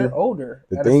 And they're older.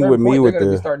 the At a thing certain with me point, they're with gonna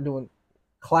be the starting doing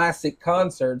classic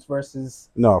concerts versus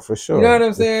no, for you know sure. what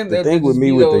I'm saying? The They'll thing with just me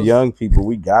be with the those young people,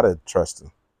 we gotta trust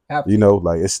them. have You to. know,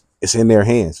 like it's in their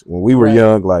hands. When we were Right.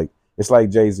 young, like it's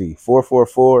like Jay-Z,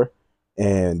 444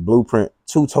 and Blueprint,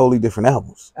 two totally different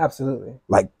albums. Absolutely.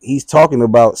 Like he's talking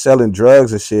about selling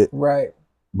drugs and shit, Right.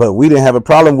 but we didn't have a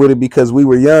problem with it because we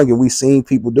were young and we seen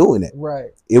people doing it.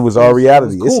 Right. It was our It was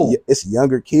reality. cool. It's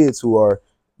younger kids who are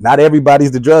not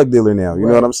everybody's the drug dealer now. You know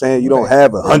what Right. I'm saying? You don't Right.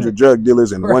 have 100 drug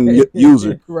dealers and one Right.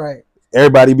 user. Right.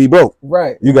 Everybody be broke.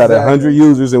 Right. You got 100 Exactly.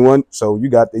 users in one, so you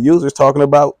got the users talking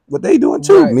about what they doing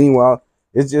too. Right. Meanwhile,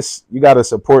 it's just you got to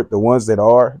support the ones that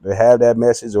have that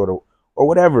message or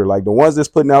whatever. Like the ones that's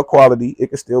putting out quality, it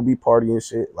can still be party and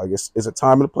shit. Like it's a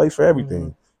time and a place for Mm-hmm.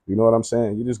 everything. You know what I'm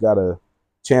saying? You just gotta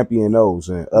champion those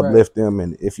and Right. uplift them.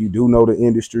 And if you do know the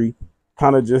industry,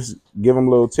 kind of just give them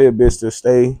little tidbits to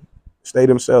stay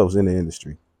themselves in the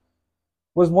industry.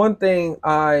 Was one thing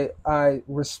I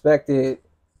respected.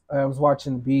 I was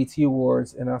watching the BET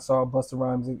Awards and I saw Busta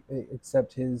Rhymes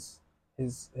accept his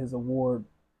award,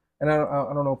 and I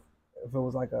don't know if it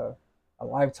was like a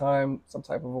lifetime some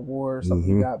type of award or something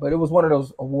he Mm-hmm. got, but it was one of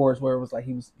those awards where it was like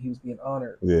he was being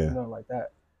honored, Yeah, like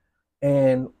that.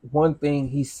 And one thing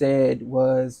he said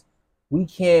was, we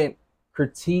can't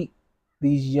critique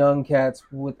these young cats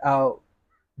without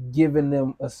giving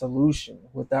them a solution,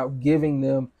 without giving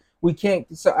them, we can't.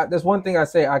 So that's one thing I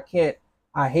say, I can't,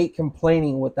 I hate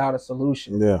complaining without a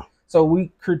solution. yeah. So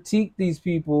we critique these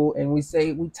people and we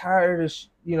say we tired of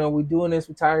we doing this,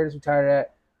 we tired of this, we tired of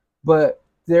that, but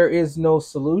there is no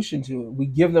solution to it. We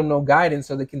give them no guidance,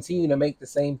 so they continue to make the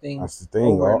same things That's the thing.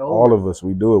 over and All over. of us,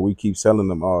 we do it. We keep telling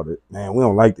them all that, man, we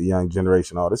don't like the young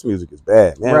generation. All this music is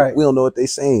bad, man. Right. We don't know what they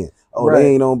saying. Oh, they Right.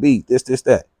 ain't on beat. This,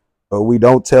 that. But we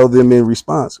don't tell them in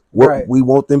response what Right. we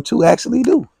want them to actually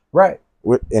do. Right.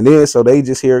 And then so they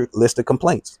just hear a list of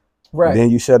complaints. Right. And then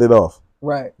you shut it off.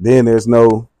 Right. Then there's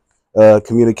no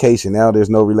communication. Now there's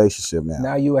no relationship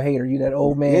Now you a hater. You that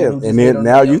old man yeah, who just and hate then on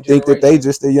now the you young think that they generation.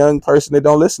 just a young person that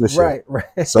don't listen to shit. Right.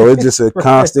 Right. So it's just a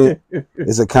constant.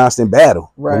 It's a constant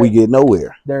battle. Right. And we get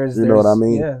nowhere. There's You know what I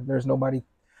mean? Yeah. There's nobody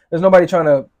trying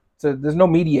to. There's no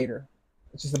mediator.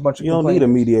 It's just a bunch of. You don't need a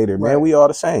mediator, man. Right. We all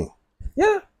the same.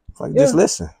 Yeah. Like Yeah. just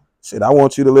listen. Shit, I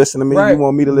want you to listen to me. Right. You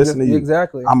want me to listen to you.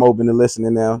 Exactly. I'm open to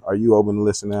listening now. Are you open to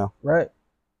listen now? Right.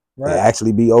 Right. And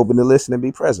actually be open to listen and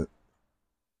be present.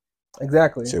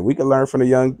 Exactly. Shit, we can learn from the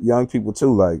young people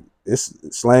too. Like it's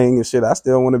slang and shit. I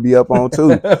still want to be up on too.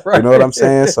 Right. You know what I'm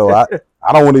saying? So I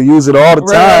don't want to use it all the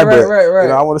time, right, but right. You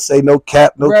know I want to say no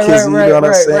cap, no Right, kizzy. right, You know what I'm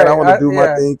right, saying? right. I want to do my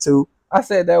yeah. thing too. I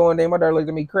said that one day. My daughter looked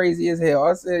at me crazy as hell.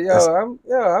 I said, I'm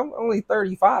only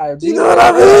 35. You know what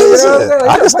I mean? You know what I'm saying?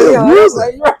 I can still use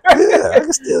it. Right. Yeah, I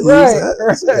can still use Right,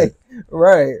 that. right,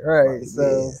 right, right. Like, So,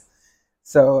 yeah.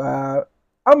 so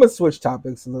I'm gonna switch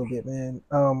topics a little bit, man.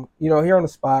 Here on the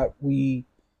spot,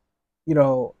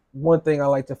 one thing I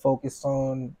like to focus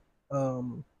on,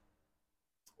 um,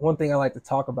 one thing I like to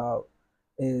talk about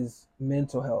is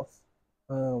mental health.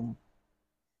 Um,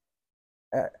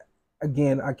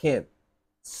 Again, I can't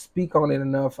speak on it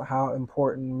enough how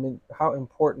important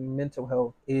mental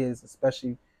health is,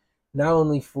 especially not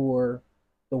only for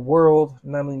the world,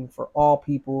 not only for all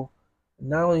people,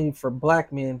 not only for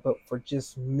black men, but for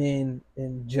just men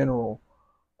in general.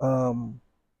 Um,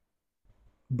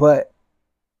 but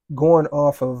going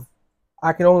off of,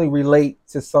 I can only relate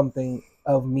to something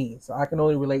of me. So I can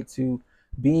only relate to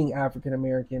being African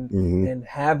American Mm-hmm. and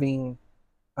having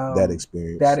That that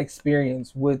experience.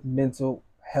 experience with mental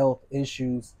health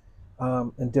issues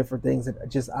and different things that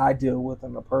just I deal with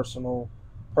on a personal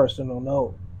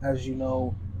note. As you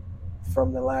know,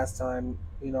 from the last time,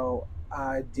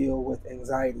 I deal with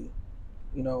anxiety.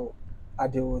 You know, I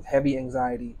deal with heavy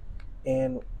anxiety,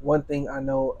 and one thing I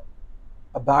know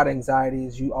about anxiety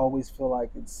is you always feel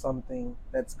like it's something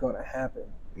that's going to happen,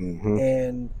 Mm-hmm.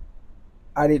 and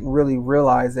I didn't really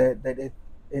realize that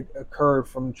it occurred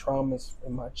from traumas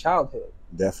in my childhood.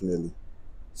 Definitely.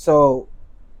 So,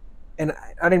 and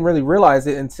I didn't really realize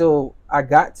it until I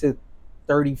got to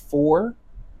 34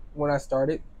 when I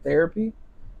started therapy,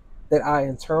 that I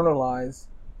internalized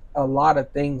a lot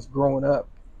of things growing up.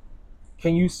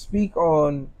 Can you speak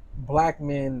on black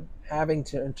men having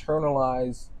to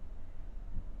internalize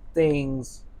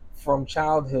things from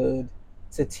childhood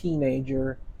to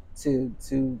teenager to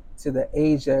the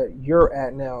age that you're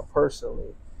at now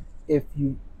personally, if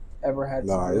you ever had to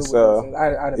No, deal with those things?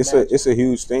 I'd it's imagine. a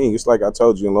huge thing. It's like I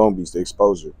told you in Long Beach, the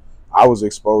exposure. I was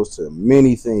exposed to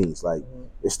many things. Like Mm-hmm.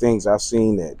 it's things I've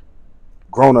seen that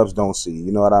grown ups don't see.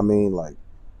 You know what I mean? Like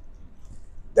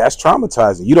that's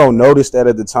traumatizing. You don't notice that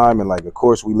at the time, and like, of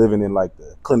course, we living in like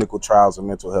the clinical trials of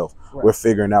mental health. We're Right.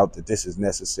 figuring out that this is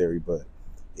necessary, but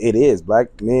it is.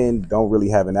 Black men don't really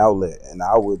have an outlet, and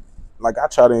I would like I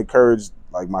try to encourage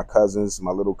like my cousins,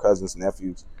 my little cousins,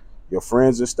 nephews, your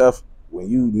friends and stuff. When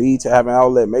you need to have an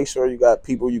outlet, make sure you got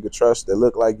people you can trust that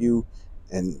look like you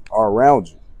and are around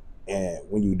you. And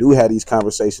when you do have these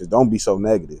conversations, don't be so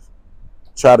negative.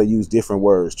 Try to use different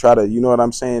words. Try to, you know what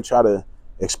I'm saying? Try to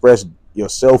express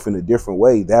yourself in a different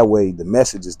way. That way, the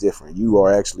message is different. You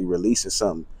are Mm-hmm. actually releasing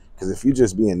something. Because if you're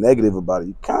just being negative about it,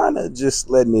 you kind of just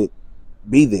letting it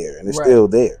be there, and it's Right. still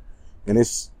there. And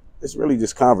it's really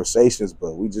just conversations,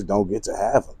 but we just don't get to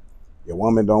have them. Your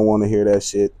woman don't want to hear that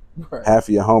shit. Right. Half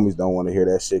of your homies don't want to hear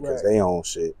that shit because Right. they own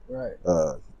shit. Right.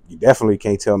 Uh, you definitely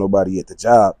can't tell nobody at the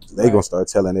job. They gonna Right. start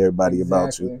telling everybody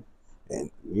about you. Exactly. And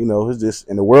it's just,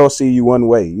 and the world see you one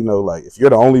way. Like if you're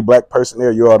the only black person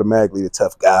there, you're automatically the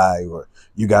tough guy, or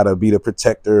you gotta be the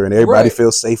protector, and everybody Right.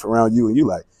 feels safe around you. And you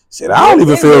like, shit, I Yeah, don't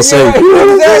even yeah, feel yeah, yeah, safe. right. You know what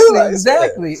I'm saying? Exactly, Like, shit,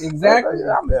 exactly, exactly.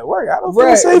 I'm at work. I don't feel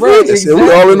Right, safe right, either. Shit, we all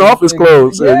in exactly. office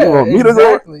clothes. So you Yeah, want me to go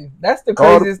exactly. That's the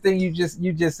call the craziest thing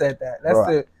you just said that. That's bro?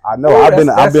 the I know oh I've been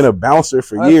that's a bouncer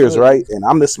for that's years, a right? And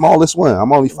I'm the smallest one.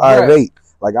 I'm only five right. eight.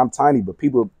 Like I'm tiny, but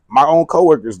people, my own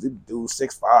coworkers, they do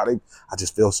 6'5". I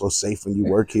just feel so safe when you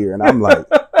work here, and I'm like,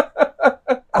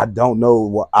 I don't know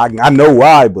what I know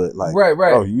why, but like, Right,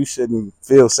 bro, right, you shouldn't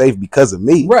feel safe because of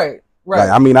me. right, Like, right.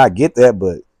 I mean, I get that,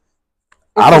 but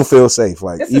I It's a don't feel safe.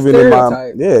 Like, it's a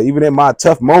stereotype. even in my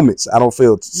tough moments, I don't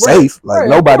feel Right, safe. Like, right. Of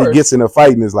nobody course. gets in a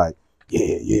fight and is like,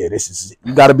 yeah, this is,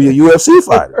 you got to be a UFC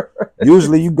fighter.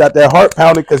 Usually, you got that heart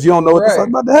pounding because you don't know what the fuck Right.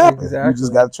 about to happen. You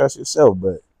just got Exactly. to trust yourself.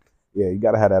 But yeah, you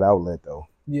got to have that outlet though.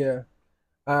 Yeah.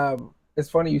 It's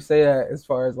funny you say that as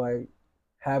far as like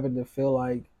having to feel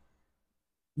like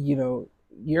you're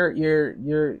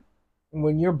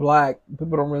when you're black,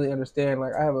 people don't really understand.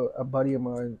 Like I have a buddy of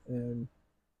mine, and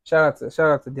shout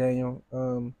out to Daniel.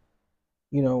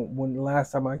 When the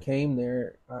last time I came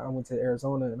there, I went to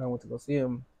Arizona and I went to go see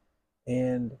him,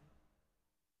 and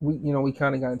we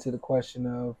kind of got into the question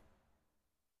of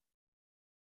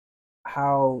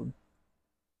how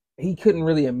he couldn't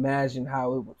really imagine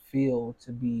how it would feel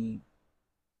to be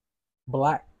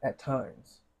black at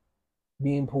times,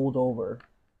 being pulled over,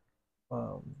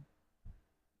 um,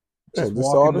 Yeah, just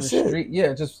just all walking the in the shit. street.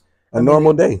 Yeah, just A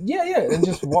normal day. yeah, yeah, and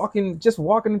just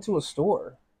walking into a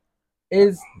store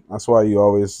is That's why you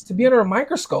always, to be under a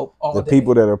microscope all the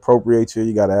people day. that appropriate you,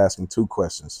 you got to ask them two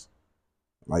questions.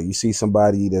 Like you see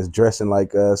somebody that's dressing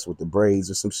like us with the braids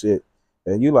or some shit,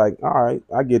 and you like, all right,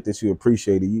 I get that you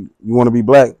appreciate it. You want to be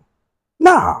black?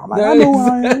 Nah, like I That know who is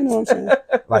I am. You know what I'm saying?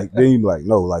 Like then you be like,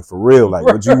 no, like for real. Like,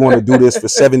 would you want to do this for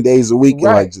 7 days a week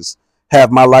and like right, just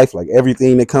have my life, like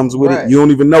everything that comes with it? right, You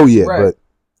don't even know yet, right, but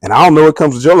and I don't know what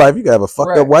comes with your life. You can have a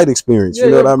fucked up right. white experience. Yeah,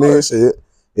 You know yeah, what of I mean? course. Shit.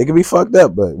 It can be fucked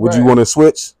up, but would you Right. want to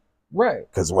switch? Right.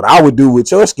 Because what I would do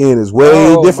with your skin is way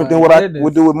Oh different than my what I would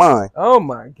goodness. do with mine. Oh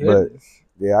my But goodness.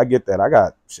 yeah, I get that. I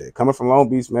got shit coming from Long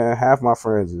Beach, man. Half my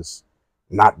friends is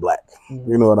not black. You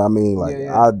Hmm. know what I mean? Yeah, Like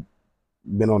yeah. I've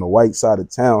been on the white side of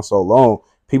town so long,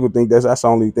 people think that's the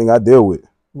only thing I deal with,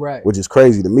 Right. which is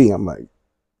crazy to me. I'm like,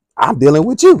 I'm dealing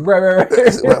with you. Right,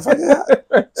 Shit.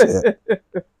 right,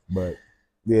 But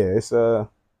yeah,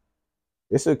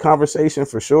 it's a conversation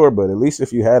for sure. But at least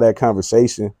if you had that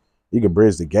conversation, you can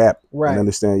bridge the gap and right,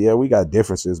 understand. Yeah, we got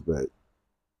differences, but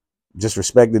just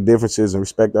respect the differences and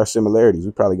respect our similarities.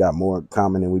 We probably got more in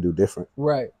common than we do different.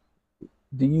 right.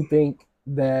 Do you think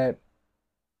that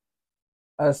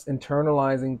us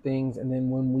internalizing things, and then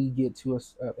when we get to a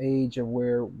age of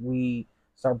where we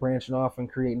start branching off and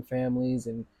creating families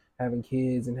and having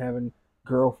kids and having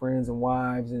girlfriends and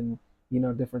wives and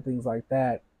different things like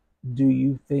that, do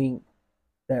you think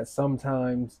that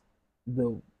sometimes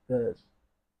the the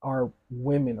our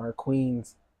women, our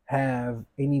queens, have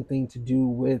anything to do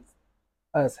with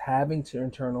us having to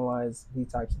internalize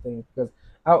these types of things? Because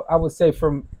I would say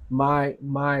from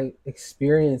my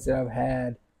experience that I've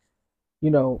had, you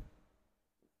know,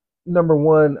 number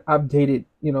one, I've dated,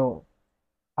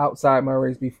 outside my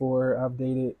race before. I've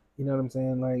dated, you know what I'm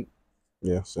saying? Like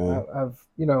Yeah, same.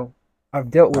 I've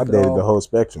dealt I with it dated the all. whole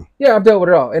spectrum. Yeah, I've dealt with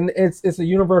it all, and it's a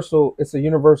universal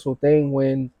thing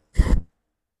when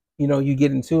you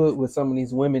get into it with some of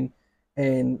these women,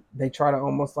 and they try to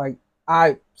almost like,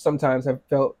 I sometimes have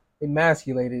felt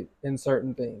emasculated in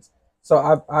certain things. So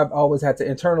I've always had to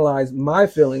internalize my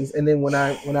feelings, and then when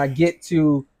I get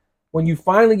to when you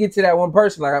finally get to that one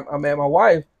person, like I'm at my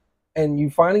wife, and you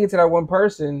finally get to that one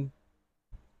person,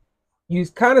 you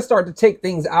kind of start to take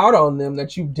things out on them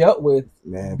that you've dealt with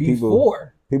Man,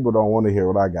 before. people don't want to hear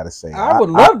what I gotta say. I would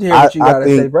love to hear what you I got to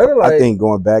say, think brother. I Like, think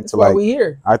going back that's to why like we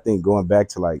here. I think going back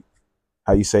to like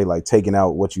how you say like taking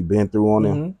out what you've been through on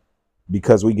them Mm-hmm.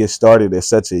 because we get started at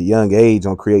such a young age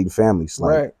on creating families.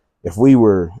 Like Right. if we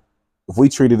were if we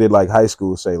treated it like high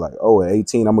school, say like, oh, at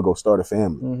 18, I'm gonna go start a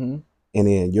family. Mm-hmm. And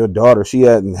then your daughter, she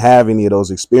hadn't have any of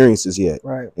those experiences yet.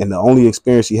 Right. And the only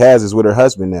experience she has is with her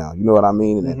husband now. You know what I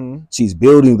mean? And then Mm-hmm. she's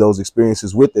building those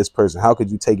experiences with this person. How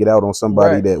could you take it out on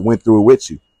somebody Right. that went through it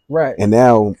with you? Right. And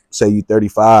now say you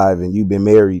 35 and you've been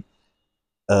married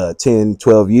 10,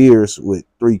 12 years with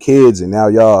 3 kids, and now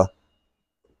y'all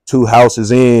 2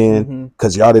 houses in Mm-hmm.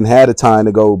 because y'all didn't have the time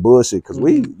to go bullshit. Because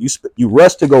Mm-hmm. you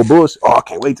rush to go bullshit. Oh, I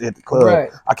can't wait to hit the club. Right.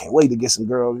 I can't wait to get some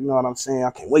girls. You know what I'm saying?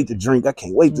 I can't wait to drink. I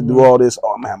can't wait to do Mm-hmm. all this.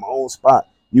 Oh, I'm gonna have my own spot.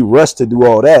 You rush to do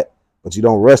all that, but you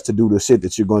don't rush to do the shit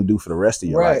that you're going to do for the rest of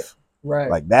your Right. life. Right.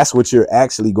 Like that's what you're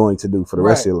actually going to do for the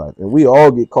rest of Right. your life. And we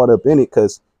all get caught up in it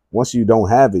because once you don't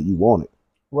have it, you want it.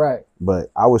 Right.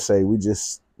 But I would say we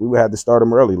would have to start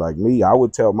them early. Like me, I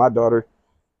would tell my daughter,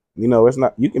 it's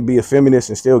not, you can be a feminist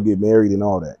and still get married and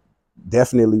all that.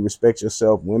 Definitely respect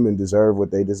yourself. Women deserve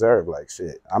what they deserve. Like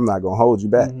shit, I'm not gonna hold you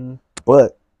back, Mm-hmm.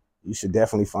 but you should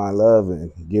definitely find love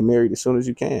and get married as soon as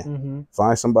you can. Mm-hmm.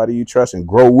 Find somebody you trust and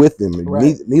grow with them.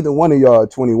 Right. Neither one of y'all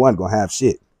at 21 gonna have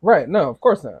shit. Right. No, of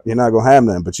course not. You're not gonna have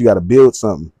nothing, but you got to build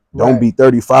something. Don't Right. be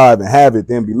 35 and have it,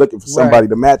 then be looking for Right. somebody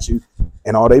to match you,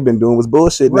 and all they've been doing was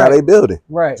bullshit. Now Right. they building.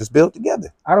 Right. Just build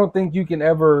together. I don't think you can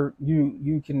ever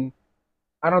you can.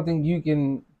 I don't think you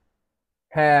can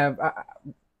have.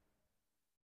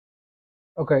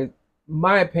 Okay,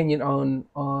 my opinion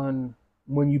on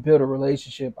when you build a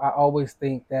relationship, I always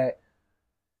think that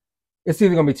it's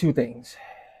either gonna be two things.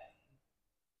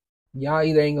 Y'all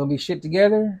either ain't gonna be shit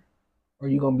together, or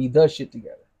you gonna be the shit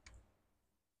together.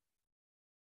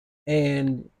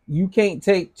 And you can't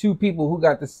take two people who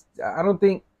got this. I don't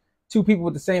think two people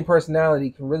with the same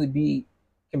personality can really be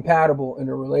compatible in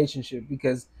a relationship,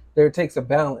 because there takes a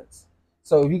balance.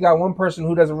 So if you got one person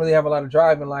who doesn't really have a lot of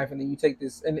drive in life, and then you take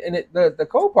this, the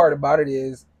cool part about it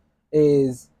is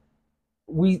it's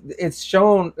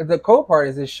shown, the cool part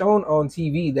is it's shown on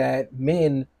TV that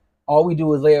men, all we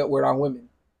do is lay out with our women,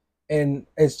 and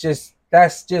it's just,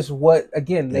 that's just what,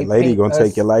 again, And they lady paint gonna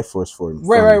take your us. life force Right, from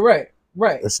right, you. right,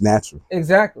 right. It's natural.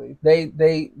 Exactly.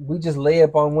 We just lay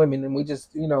up on women, and we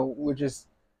just, we're just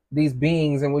these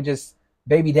beings, and we're just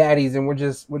baby daddies, and we're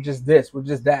just this, we're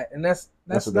just that, and that's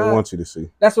That's that's what they not want you to see.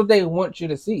 that's what they want you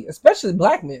to see, especially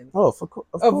black men. Oh, of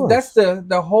That's course.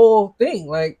 the whole thing.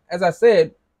 Like, as I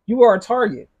said, you are a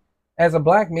target. As a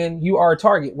black man, you are a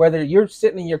target. Whether you're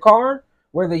sitting in your car,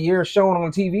 whether you're shown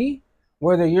on TV,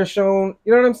 whether you're shown,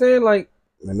 you know what I'm saying? Like,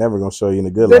 They're never gonna show you in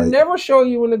a good they light. never show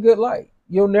you in a good light.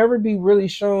 you'll never be really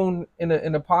shown in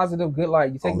a positive, good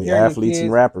light. You're taking Only care of your athletes and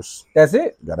kids. rappers. That's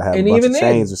it. You gotta have a And bunch even of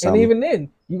chains then, or something.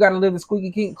 you got to live a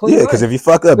squeaky clean Yeah, because if life. you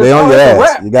fuck up, they That's on all. your It's a ass.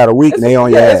 wrap. You got a week and they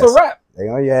on your It's a ass. wrap. They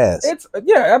on your ass. It's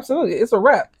absolutely. It's a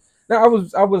wrap. Now I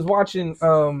was watching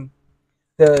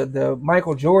the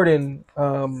Michael Jordan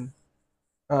um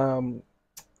the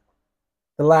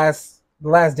last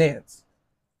dance,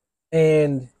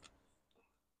 and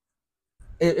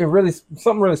it really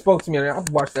something really spoke to me. And I've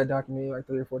watched that documentary like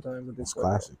 3 or 4 times at this It's point, bro.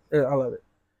 classic. Yeah, I love it.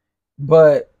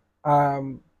 But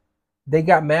they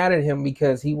got mad at him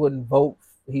because he wouldn't vote.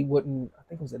 He wouldn't. I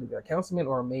think it was either a councilman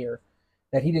or a mayor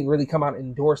that he didn't really come out and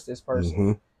endorse this person.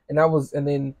 Mm-hmm. And that was and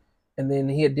then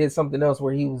he had did something else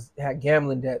where had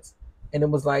gambling debts, and it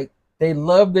was like they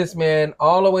loved this man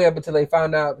all the way up until they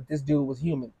found out that this dude was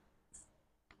human.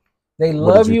 They What did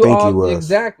love you you think he all was?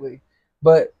 exactly,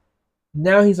 but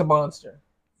now he's a monster.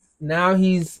 Now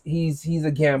he's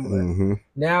a gambler. Mm-hmm.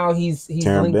 Now he's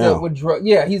Tear him linked up down. with drug.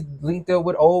 Yeah, he's linked up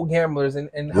with old gamblers and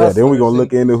Yeah, then we hustlers gonna and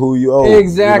look into who you owe. You know what I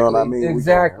exactly, mean? We gonna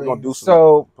exactly. do some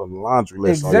So put a laundry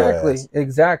list on your exactly, ass.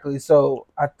 exactly. So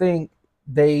I think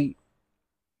they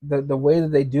the way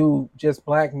that they do just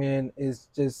black men is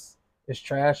just it's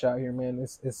trash out here, man.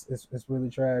 It's really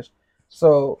trash.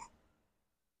 So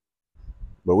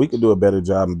But we could do a better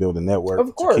job and build a of network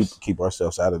to course, keep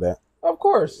ourselves out of that. of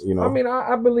course. You I know, mean,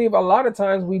 I believe a lot of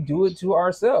times we do it to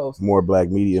ourselves. more black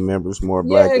media members, more Yeah,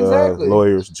 black exactly.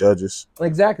 lawyers, judges.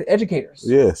 Exactly. Educators.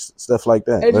 Yes, stuff like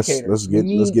that. Educators. We Let's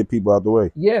need get people out the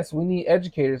way. yes, we need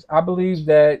educators. I believe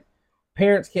that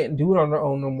parents can't do it on their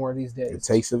own no more these It days.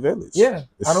 takes a village. Yeah.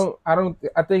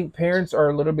 I think parents are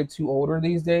a little bit too older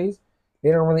these days. They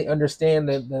don't really understand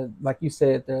the like you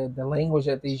said, the language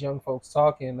that these young folks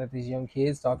talking, that these young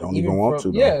kids talking, Don't even even want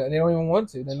from to though. yeah, they don't even want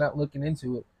to. They're not looking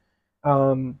into it.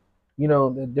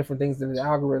 The different things that the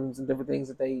algorithms and different things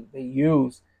that they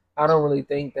use. I don't really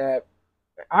think that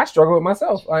I struggle with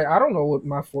myself. I don't know what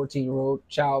my 14-year-old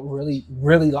child really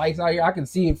likes out here. I can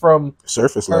see it from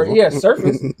Surface her, level, yeah,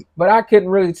 surface, but I couldn't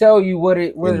really tell you what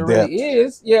it in really depth.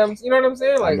 is. Yeah, you know what I'm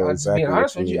saying? I Like, know I just being exactly what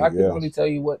honest you with you, I mean. couldn't Yeah. really tell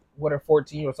you what a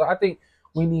 14-year-old. So I think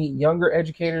we need younger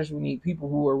educators. We need people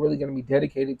who are really going to be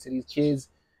dedicated to these kids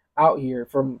out here,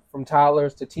 from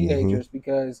toddlers to Hmm. teenagers,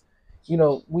 because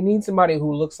we need somebody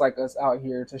who looks like us out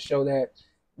here to show that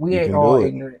we You ain't can all do it.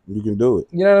 ignorant. You can do it.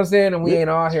 You know what I'm saying? And we Yeah. ain't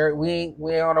all here. We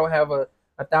all don't have a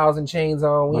thousand chains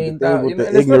on. We But the ain't thing with the and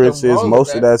there's nothing ignorance is wrong with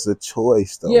most of that. that's a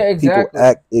choice though. Yeah, People exactly.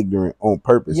 act ignorant on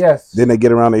purpose. Yes. Then they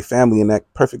get around their family and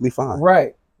act perfectly fine.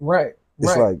 Right. Right. It's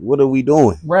Right. like, what are we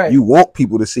doing? Right. You want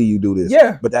people to see you do this,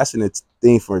 Yeah. but that's an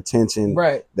thing for attention.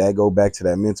 Right. That go back to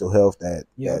that mental health, that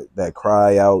Yep. that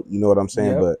cry out. You know what I'm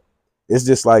saying? Yep. But it's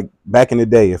just like back in the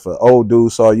day, if an old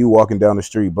dude saw you walking down the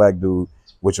street, black dude,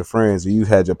 with your friends, and you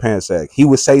had your pants sagged, he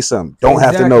would say something. Don't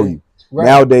have to know Exactly. you. Right.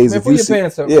 Nowadays, Man, if put you your see,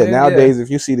 pants up, yeah, man. Yeah. nowadays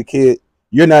if you see the kid,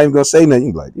 you're not even gonna say nothing.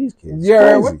 You be like, these kids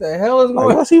Yeah. What crazy. the hell is Like,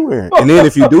 going? what's he wearing? And then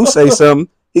if you do say something,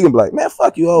 he can be like, man,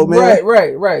 fuck you, old man. Right.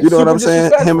 Right. Right. You know what Super I'm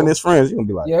saying? Him and disrespectful. his friends, you gonna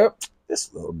be like, Yep.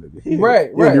 this little nigga here. Right.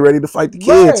 You'll be Right. ready to fight the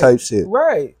kid Right. type shit.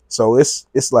 Right. So it's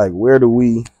like, where do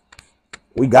we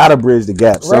gotta bridge the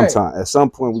gap Right. sometime. At some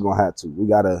point we're gonna have to. We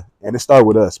gotta, and it start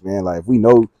with us, man. Like, if we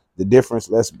know the difference,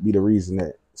 let's be the reason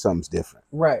that something's different.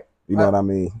 Right. You know what I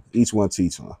mean? Each one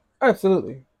teach one.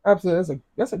 Absolutely. Absolutely.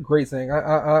 That's a great saying.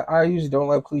 I usually don't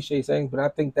love cliche sayings, but I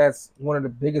think that's one of the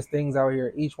biggest things out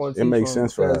here. Each one It teach makes one,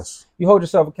 sense for because us. you hold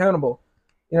yourself accountable.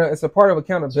 It's a part of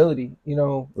accountability.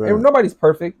 And Right. nobody's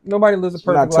perfect. Nobody lives a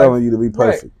I'm not perfect life. telling you to be Right.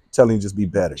 perfect. I'm telling you just be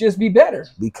better. Just be better.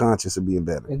 Be conscious of being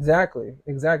better. Exactly.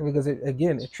 Exactly. Because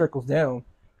it trickles down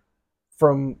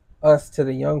from us to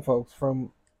the young folks,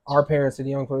 from our parents to the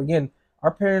young folks. Again,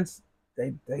 our parents,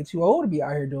 they too old to be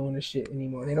out here doing this shit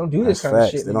anymore. They don't do this That's kind of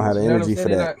facts. shit They don't anymore. have the You know what I'm energy saying?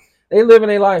 for that. They live in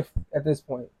a life at this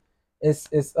point.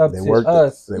 It's up They to worked.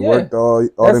 us. They Yeah. worked all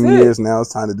That's them it. years. Now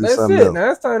it's time to do That's something it. else.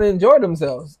 Now it's time to enjoy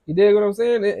themselves. You dig what I'm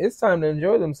saying? It's time to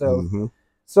enjoy themselves. Mm-hmm.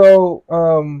 So,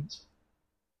 I'm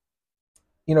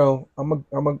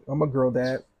a girl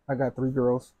dad. I got 3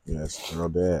 girls, Yes, girl,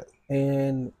 dad,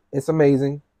 and it's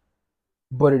amazing,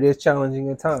 but it is challenging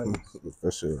at times.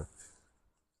 for sure.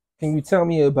 Can you tell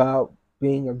me about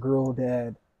being a girl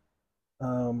dad,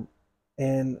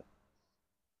 and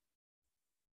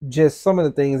just some of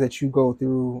the things that you go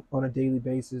through on a daily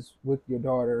basis with your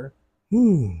daughter?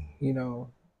 Hmm. You know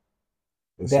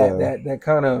It's that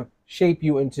kind of shape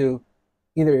you into,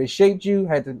 either it shaped you,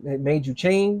 it made you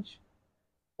change,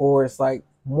 or it's like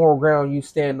more ground you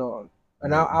stand on.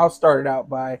 And I'll start it out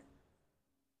by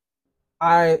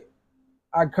I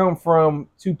I come from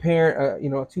a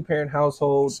 2-parent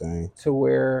household, same. to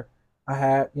where I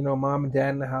had mom and dad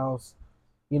in the house.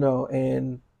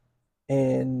 and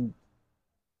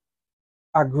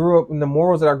I grew up in the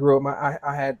morals that I grew up.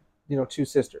 I had two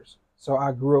sisters, so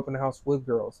I grew up in a house with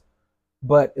girls,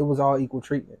 but it was all equal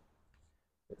treatment.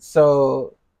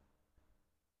 So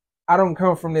I don't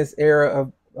come from this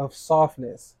era of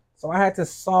softness. So I had to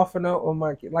soften up on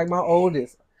my kid. Like my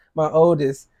oldest,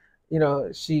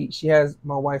 she has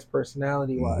my wife's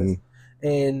personality Hmm. wise,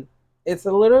 and it's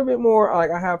a little bit more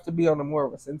like I have to be on a more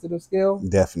of a sensitive scale.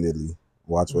 Definitely.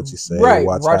 Watch what you say. Right,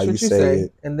 Watch how watch you what you say say.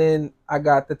 it. And then I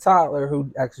got the toddler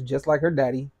who acts just like her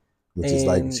daddy, Which is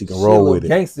like she and can she a roll little with it.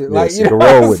 gangster, Yeah, like she can what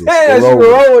roll I'm with it. She can saying. She can roll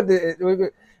with it. roll with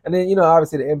it. And then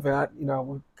obviously the infant,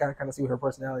 we gotta kind of see what her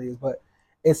personality is, but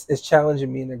it's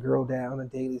challenging me and the girl down on a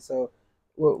daily. So,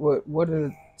 what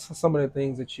are some of the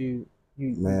things that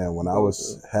Man, when you I go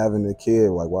was through? having a kid,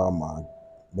 like while my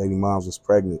baby mom was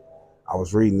pregnant, I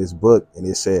was reading this book and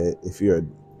it said if you're a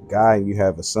guy and you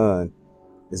have a son,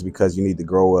 it's because you need to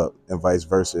grow up, and vice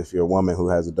versa if you're a woman who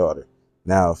has a daughter.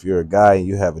 Now, if you're a guy and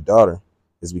you have a daughter,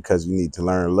 it's because you need to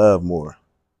learn love more.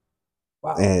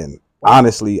 Wow, And wow,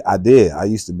 honestly, I did. I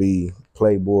used to be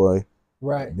playboy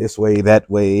right, this way, that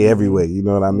way, every mm-hmm, way. You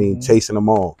know what I mean? mm-hmm, Chasing them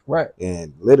all. right.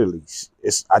 And literally,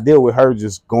 it's I deal with her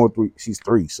just going through. She's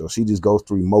 3, so she just goes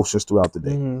through emotions throughout the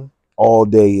day. Mm-hmm. All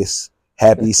day, it's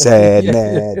happy, sad, Yeah,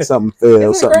 mad, yeah. something Isn't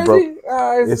failed, it something broke. crazy?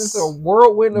 It's a It's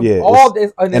whirlwind of yeah, all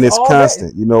this, and and it's it's all day.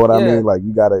 constant. You know what I Yeah, mean? Like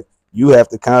you have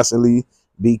to constantly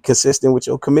be consistent with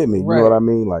your commitment. You know what right. I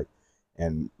mean? Like,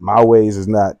 and my ways is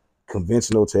not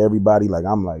conventional to everybody. Like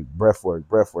I'm like breath work.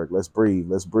 Let's breathe.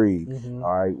 Let's breathe. Mm-hmm.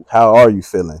 All right. How are you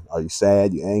feeling? Are you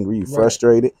sad? You angry? You Right,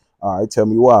 frustrated? All right. Tell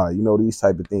me why. You know these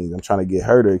type of things. I'm trying to get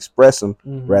her to express them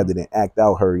mm-hmm. rather than act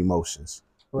out her emotions.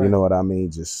 You Right, know what I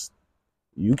mean? Just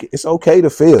it's okay to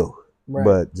feel, right,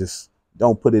 but just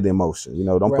don't put it in motion. You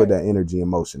know, don't put right, that energy in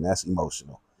motion. That's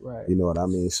emotional. right. You know what I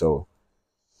mean? So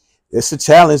it's a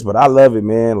challenge, but I love it,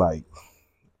 man. Like,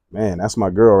 man, that's my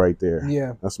girl right there.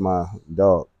 Yeah, That's my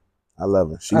dog. I love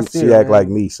her. I She see she her, act like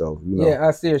man. me, so you know, Yeah,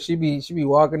 I see her. She be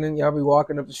walking in. Y'all be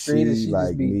walking up the street, and she she just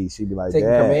like be me. She be like, taking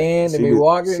Dad. command and She be be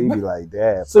walking. she be like,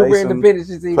 Dad, Super independent.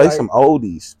 She seems play some like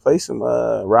oldies, play some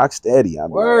rock steady. I'll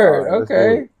be like, all word. right, let's do it.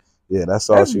 Okay, Yeah, that's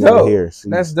all that's she want to dope. hear.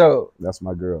 That's dope. That's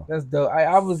my girl. That's dope.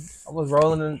 I was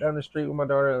rolling down the street with my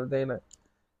daughter the other day, and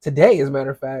today, as a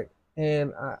matter of fact,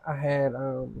 and I had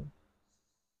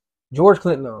George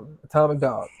Clinton on Atomic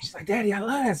Dog. She's like, Daddy, I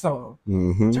love that song.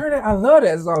 Mm-hmm. Turn it. I love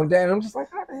that song, Dad. And I'm just like,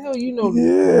 how the hell you know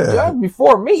Yeah, just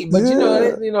before me? But yeah.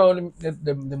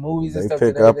 the movies and They stuff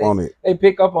pick today, up they on it. they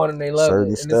pick up on it and they love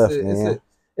Certain it, and it's stuff, a it's a man.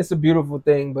 it's a beautiful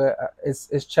thing. But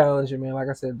it's challenging, man. Like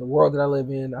I said, the world that I live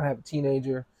in, I have a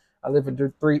teenager. I live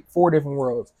in four different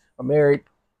worlds. I'm married.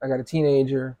 I got a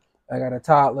teenager. I got a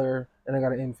toddler, and I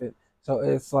got an infant. So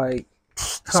it's like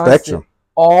constant Spectrum.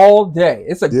 all day.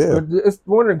 Yeah, It's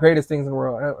one of the greatest things in the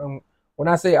world. When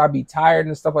I say I be tired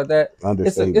and stuff like that, it's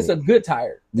understatement. a good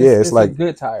tired. Yeah, it's It's a like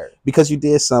good tired. because you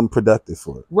did something productive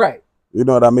for it. Right, You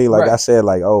know what I mean? Like I right, said,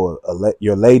 like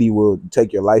your lady will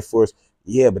take your life force.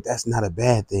 Yeah, but that's not a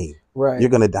bad thing. You're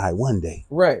right, gonna die one day.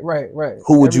 right.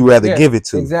 Who would you rather Yeah, give it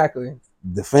to? exactly,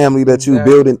 The family that you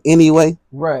exactly. building anyway?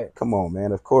 Right. Come on,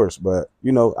 man. Of course, but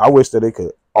I wish that it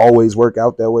could always work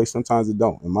out that way. Sometimes it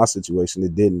don't. In my situation,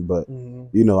 it didn't. But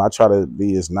Mm-hmm. I try to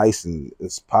be as nice and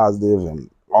as positive and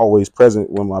always present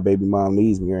when my baby mom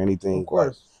needs me or Of anything. Like,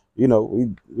 course.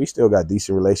 we still got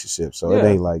decent relationships, so Yeah.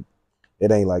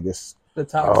 it ain't like it's The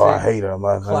oh I toxic hate her,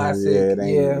 yeah, classic.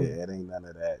 Yeah. it ain't none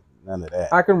of that, none of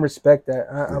that. I can respect that.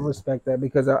 I Yeah. respect that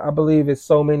because I believe it's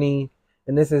so many,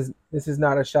 and this is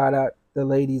not a shot at the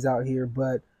ladies out here,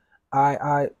 but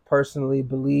I personally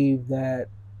believe that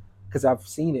because I've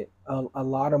seen it. A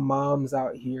lot of moms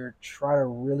out here try to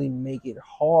really make it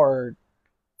hard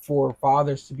for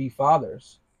fathers to be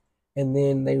fathers, and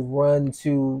then they run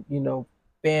to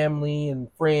family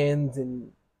and friends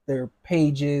and their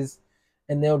pages,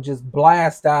 and they'll just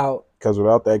blast out Because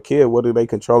without that kid, what are they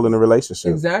controlling the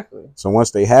relationship? exactly So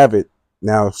once they have it,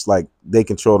 now it's like they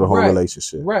control the whole right,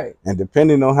 relationship. right, And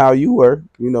depending on how you were,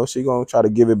 she gonna try to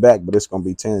give it back, but it's gonna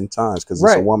be 10 times because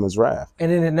it's a right. woman's wrath.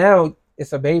 And then now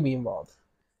it's a baby involved,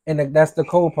 and that's the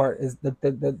cold part. Is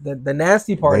the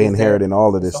nasty part They is that inheriting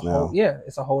all of it's a this whole now. yeah,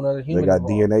 it's a whole other They human got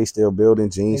involved. DNA still building,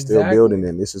 genes still building, Exactly.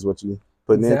 and this is what you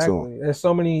putting into them. Exactly. There's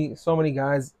so many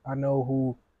guys I know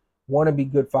who want to be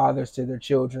good fathers to their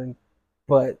children,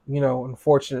 but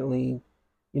unfortunately,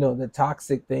 the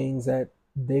toxic things that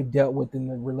they've dealt with in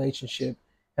the relationship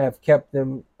have kept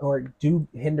them or do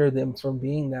hinder them from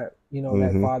being that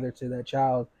Hmm. father to that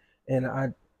child. And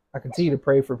I continue to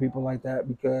pray for people like that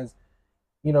because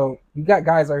you got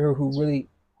guys out here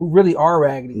who who really are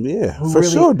raggedy, Yeah, who for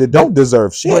really, sure. They don't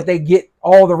deserve but shit. they get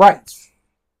all the rights.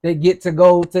 They get to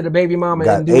go to the baby mama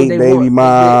Got and do what 8 they baby want. They get,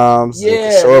 moms. They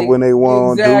can yeah, show up they when they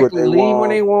want, do what exactly they leave when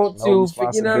they want. want No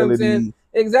to. You know what I'm saying? responsibility.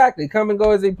 Exactly, come and go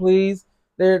as they please.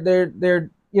 They're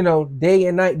day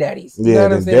and night daddies. You know Yeah, what I'm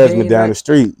then saying? Day Desmond and down the night.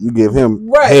 street, you give him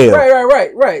Right, hell, right, right,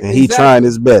 right, right. and he trying Exactly,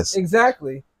 his best.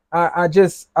 exactly. I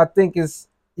think it's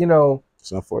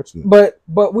It's unfortunate.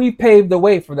 but we paved the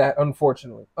way for that.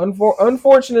 Unfortunately,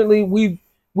 unfortunately,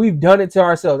 we've done it to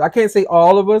ourselves. I can't say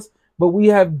all of us, but we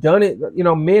have done it.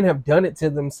 Men have done it to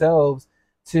themselves.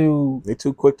 To They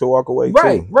too quick to walk away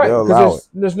right, too. right, They'll because allow it.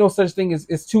 there's no such thing as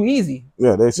it's too easy.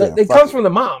 Yeah, they saying It fuck comes it. from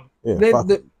the mom. Yeah, fuck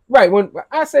it. Right, when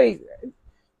I say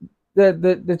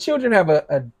the children have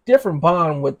a different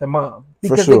bond with the mom For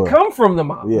because they sure. come from the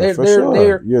mom. Yeah, for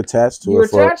sure. You're attached to You're it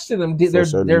for attached to them. a Their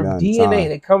certain their amount of DNA. time.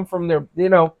 They come from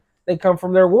they come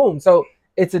from their womb. So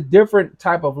it's a different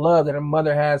type of love that a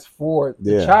mother has for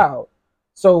the Yeah. child.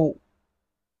 So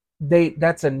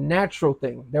that's a natural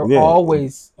thing. They'll Yeah.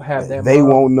 always have that They bond.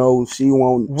 won't know. She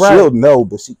won't. She'll Right, know,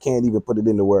 but she can't even put it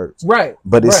into words. right,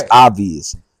 But it's right.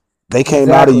 obvious. They came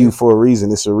out of you Exactly. for a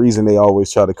reason. It's a reason they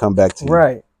always try to come back to you.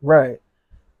 Right, right.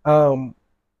 Um,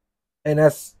 and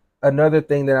that's another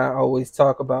thing that I always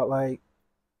talk about, like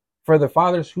for the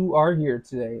fathers who are here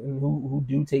today and who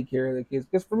do take care of the kids.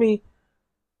 Because for me,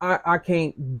 I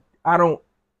can't, I don't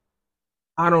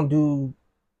do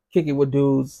kick it with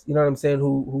dudes. You know what I'm saying?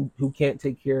 Who can't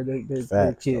take care of their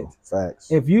Facts, though. kids.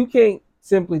 Facts. If you can't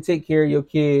simply take care of your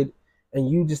kid and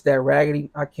you just that raggedy,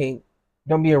 I can't.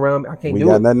 Don't be around me. I can't We do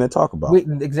got it. nothing to talk about.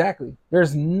 Exactly.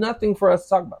 There's nothing for us to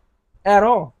talk about at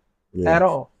all. Yeah. At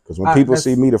all. Because when people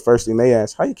see me, the first thing they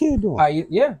ask, "How your kid doing?"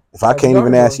 Yeah. If I How's your can't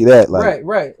even daughter ask doing? you that, like, Right,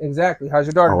 right, exactly. How's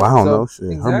your daughter oh, I doing? don't So know.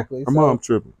 Shit, exactly. her mom So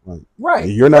tripping. Like, right,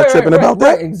 you're not right, tripping right, right, about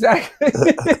right. that. Exactly. Said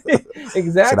I would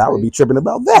Exactly. be tripping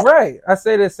about that. Right. I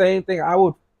say the same thing. I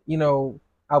would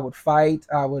fight.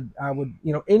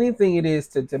 Anything it is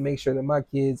to make sure that my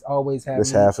kids always have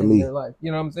This me half of in their me. life.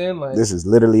 You know what I'm saying? Like This is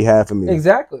literally half of me.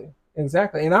 exactly,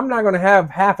 exactly. And I'm not gonna have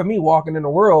half of me walking in the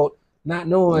world not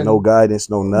No knowing guidance,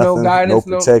 no no nothing, no guidance,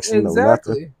 no protection, no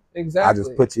nothing. exactly, I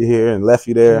just exactly. put you here and left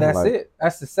you And there. that's Like, it.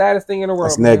 That's the saddest thing in the that's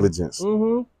world, man. negligence.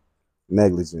 Mm-hmm.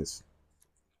 Negligence.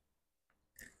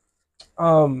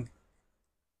 Um,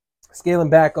 Scaling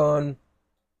back on,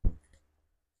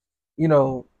 you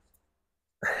know,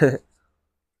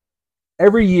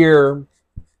 every year,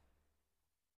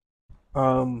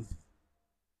 um,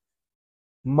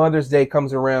 Mother's Day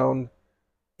comes around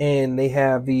and they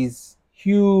have these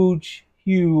huge,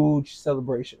 huge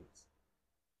celebrations.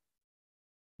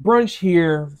 Brunch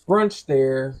here, brunch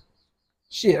there.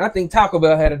 Shit, I think Taco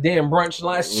Bell had a damn brunch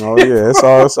last Oh year. yeah,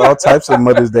 it's all types of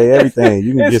Mother's Day, everything.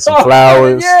 You can get It's some all kind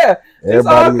of flowers. yeah. It's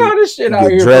all Everybody kind of shit can out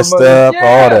get here for dressed Mother's. up, all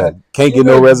Yeah, that. Can't get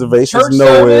no reservations church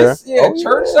nowhere. service. Yeah, Oh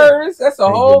church yeah. service. Can't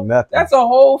get nothing. That's a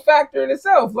whole factor in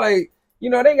itself. Like they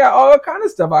got all kind of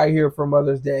stuff out here for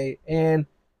Mother's Day, and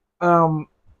um,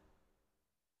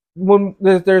 when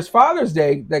there's Father's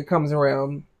Day that comes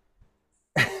around,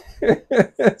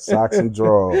 Socks and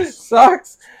drawers.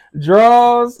 socks,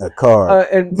 draws, A card.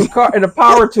 and the car and a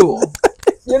power tool.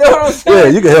 You know what I'm Yeah,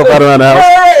 saying? you can help out around the house.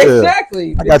 Right, Yeah.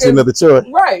 exactly. I got you another chore.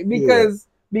 Right, Yeah.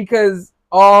 because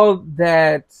all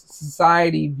that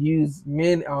society views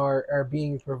men are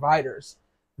being providers.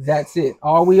 That's it.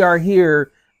 All we are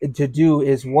here to do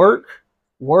is work,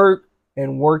 work,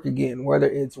 and work again. Whether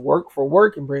it's work for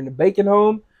work and bring the bacon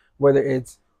home, whether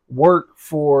it's work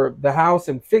for the house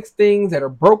and fix things that are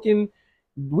broken.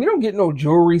 We don't get no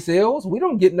jewelry sales. We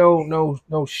don't get no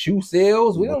shoe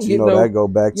sales. We But don't you get know that no, go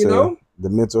back you to know. the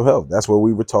mental health. That's what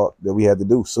we were taught that we had to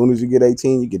do. As soon as you get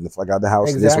 18, you get the fuck out the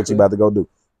house, and that's what you Exactly. about to go do.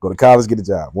 Go to college, get a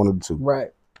job, one of the two.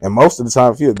 Right. And most of the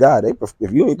time, if you're a guy,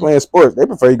 if you ain't playing sports, they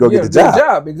prefer you go get the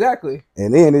job. Exactly.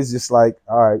 And then it's just like,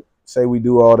 all right, say we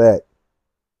do all that,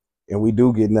 and we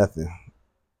do get nothing.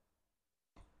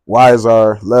 Why is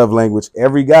our love language?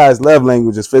 Every guy's love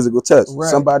language is physical touch. Right.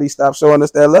 Somebody stopped showing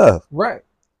us that love. Right.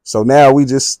 So now we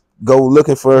just go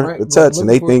looking for the touch, and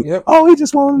they think, oh, he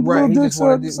just wanted a little dick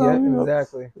suck or something.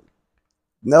 Exactly.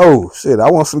 No, shit, I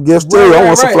want some gifts too. I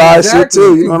want some fly shit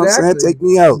too. You know what I'm saying? Take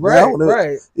me out. Right, man.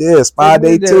 right. Yeah, spa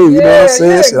day too. You know what I'm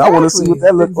saying? Shit, I want to see what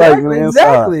that look like on the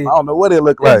inside. I don't know what it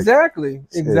look like. Exactly.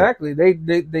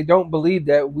 They don't believe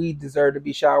that we deserve to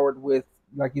be showered with,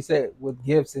 like you said, with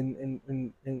gifts and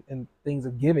things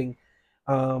of giving.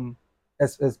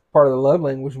 As part of the love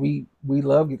language, we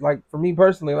love, like for me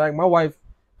personally, like my wife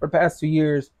for the past 2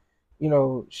 years,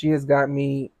 she has got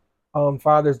me on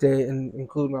Father's Day and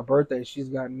including my birthday, she's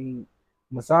got me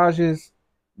massages.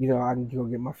 I can go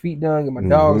get my feet done, get my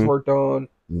dogs worked on.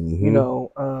 you Mm-hmm.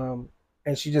 know,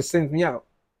 and she just sends me out.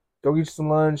 Go get you some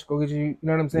lunch. Go get you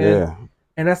know what I'm saying? Yeah.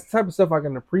 And that's the type of stuff I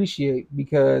can appreciate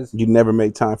because You never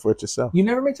make time for it yourself. you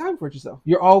never make time for it yourself.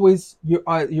 You're On to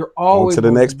always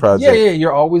the next yeah, project. yeah.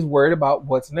 You're always worried about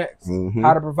what's next, Mm-hmm.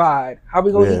 how to provide, how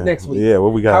we gonna eat Yeah. next week, Yeah.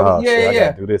 What we got? how we Oh yeah, shit! yeah, I gotta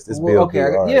yeah. do this. This Well, bill okay,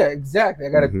 due. All right. yeah, exactly. I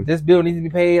gotta Mm-hmm. this bill needs to be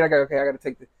paid. Okay, I gotta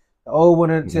take the old one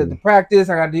to Mm-hmm. the practice.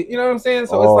 I gotta do you know what I'm saying?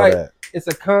 So it's All like that. it's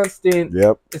a constant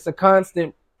Yep. it's a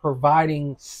constant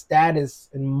providing status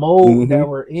and mode Mm-hmm. that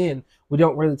we're in. We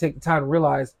don't really take the time to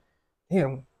realize,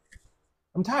 damn,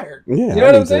 I'm tired. You Yeah. know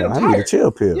what I'm saying? I'm I need a tired.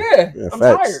 chill pill. Yeah, Yeah. I'm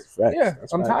tired. Facts. Facts. Yeah,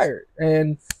 That's I'm facts. tired.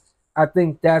 And I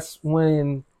think that's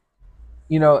when,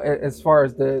 as far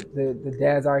as the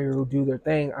dads out here who do their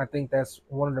thing, I think that's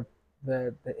one of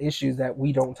the issues that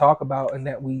we don't talk about and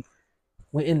that we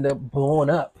end up blowing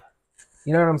up.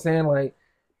 You know what I'm saying? Like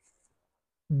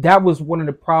that was one of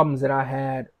the problems that I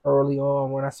had early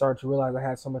on when I started to realize I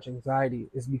had so much anxiety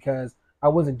is because I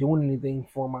wasn't doing anything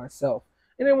for myself.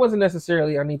 And it wasn't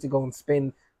necessarily I need to go and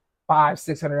spend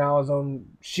 $500-600 on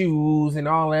shoes and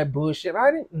all that bullshit.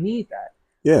 I didn't need that.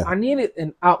 Yeah. I needed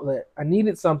an outlet. I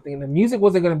needed something. The music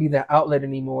wasn't going to be that outlet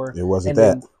anymore. It wasn't And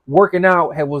that. then working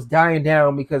out was dying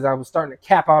down because I was starting to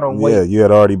cap out on Yeah. weight. You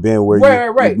had already been where Right,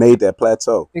 you right. made that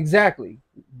plateau. Exactly.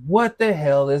 What the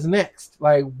hell is next?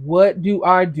 Like, what do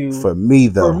I do For me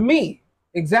for though. me?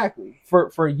 Exactly.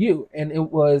 For you. And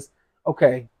it was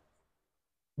okay.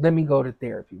 Let me go to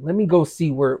therapy. Let me go see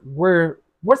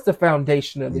what's the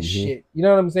foundation of this Mm-hmm. shit. You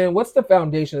know what I'm saying? What's the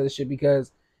foundation of this shit?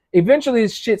 Because eventually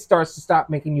this shit starts to stop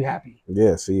making you happy.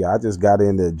 Yeah. See, I just got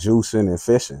into juicing and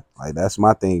fishing. Like that's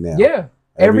my thing now. Yeah.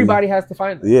 Every Everybody has to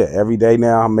find that. Yeah, every day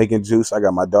now I'm making juice. I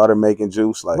got my daughter making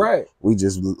juice. Like Right. we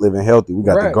just living healthy. We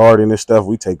got the Right. garden and stuff.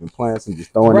 We taking plants and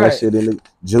just throwing that Right. shit in the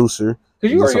juicer.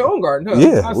 Because you Just grow your own garden, huh?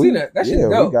 yeah, I've seen that. That shit's we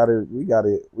dope. got it.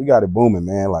 We got it booming,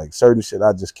 man. Like certain shit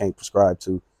I just can't prescribe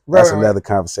to. Right, That's right, right. another Well,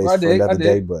 I conversation for dig. I another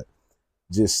day. dig. But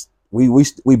just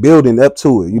we building up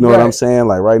to it. You know what I'm Right. saying?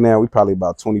 Like right now we probably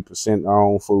about 20% our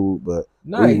own food, but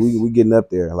Nice. we getting up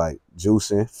there. Like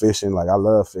juicing, fishing. Like I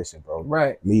love fishing, bro.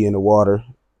 Right. Me in the water,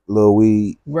 little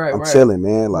weed. Right. I'm Right. chilling,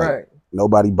 man. Like Right.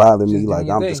 nobody bothering me. Just doing Like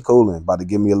your I'm just thing. cooling. About to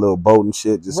give me a little boat and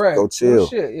shit. Just go Right. No chill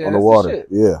shit. Yeah, on the that's the water. shit.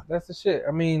 Yeah. That's the shit.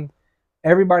 I mean,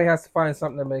 everybody has to find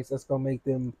something that's gonna make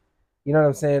them, you know what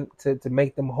I'm saying, to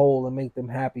make them whole and make them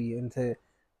happy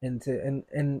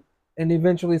and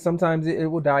eventually sometimes it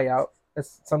will die out.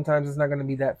 Sometimes it's not gonna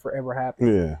be that forever happy.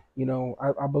 Yeah.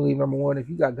 I believe number one, if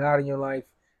you got God in your life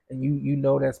and you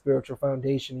know that spiritual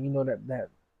foundation, you know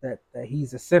that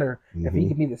he's the center. If he Mm-hmm.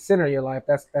 can be the center of your life,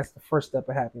 that's the first step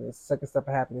of happiness. The second step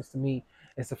of happiness to me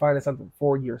is to find something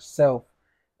for yourself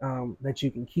that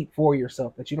you can keep for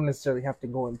yourself, that you don't necessarily have to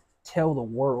go and tell the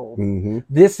world. Mm-hmm.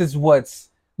 This is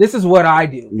what I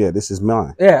do. Yeah, this is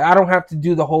mine. Yeah, I don't have to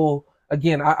do the whole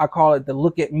again. I call it the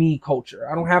look at me culture.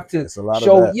 I don't have to It's a lot of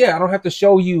show. that. Yeah, I don't have to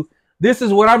show you. This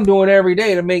is what I'm doing every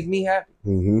day to make me happy.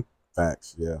 Mm-hmm.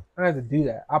 Facts. Yeah. I don't have to do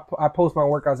that. I post my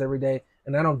workouts every day,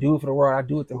 and I don't do it for the world. I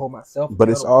do it to hold myself But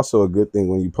it's accountable. also a good thing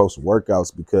when you post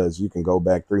workouts because you can go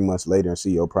back 3 months later and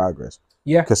see your progress.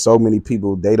 Yeah, Because so many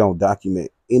people they don't document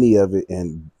any of it,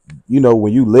 and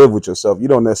when you live with yourself, you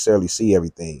don't necessarily see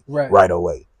everything right, right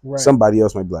away. right, Somebody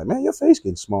else might be like, "Man, your face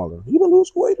getting smaller. You been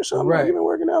losing weight or something? Like you right, been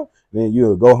working out?" And then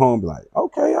you'll go home and be like,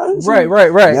 "Okay, I didn't right, see.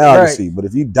 right, right, Now I can right, see." But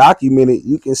if you document it,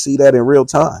 you can see that in real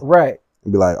time right,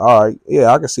 and be like, "All right,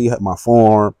 yeah, I can see my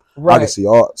form. I can right. see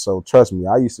all." So trust me,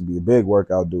 I used to be a big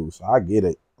workout dude, so I get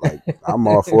it. Like I'm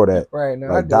all for that. Right. No,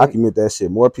 I Like dig. document that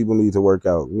shit. More people need to work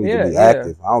out. We need to Yeah, be yeah,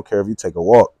 active. I don't care if you take a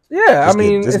walk. yeah. I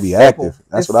mean, Just it's be simple. active.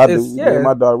 That's what I do. It's Me and yeah.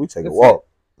 my daughter, we take a That's it. walk.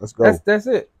 Let's go. That's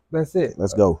it. That's it.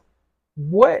 Let's go.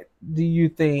 What do you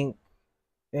think?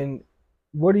 And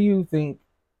what do you think?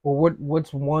 Or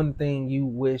what's one thing you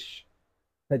wish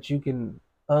that you can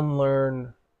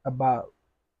unlearn about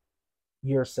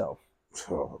yourself?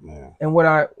 Oh man. And what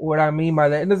I mean by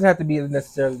that, it doesn't have to be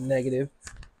necessarily negative.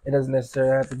 It doesn't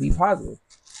necessarily have to be positive.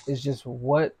 It's just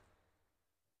what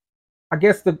I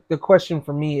guess the question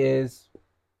for me is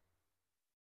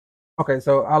okay.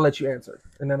 So I'll let you answer,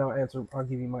 and then I'll answer. I'll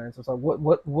give you my answer. So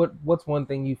what's one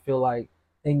thing you feel like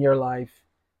in your life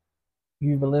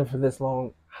you've been living for this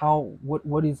long?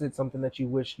 What is it something that you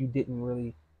wish you didn't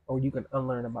really or you can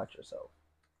unlearn about yourself?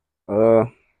 Uh,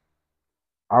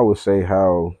 I would say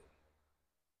how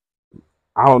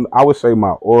I don't. I would say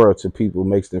my aura to people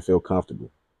makes them feel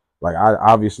comfortable. Like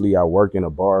I work in a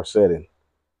bar setting,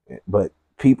 but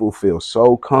people feel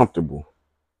so comfortable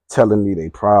telling me their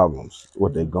problems,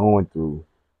 what they're Mm-hmm. going through,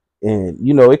 and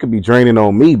it could be draining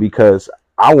on me because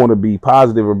I want to be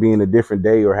positive or be in a different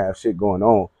day or have shit going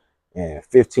on. and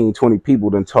 15, 20 people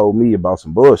done told me about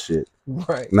some bullshit.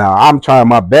 Right. Now I'm trying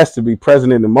my best to be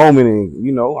present in the moment,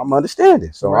 and I'm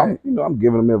understanding. So Right. I'm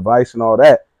giving them advice and all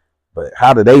that. But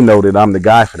how do they know that I'm the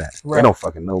guy for that? They Right. don't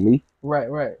fucking know me. Right.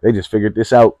 Right. They just figured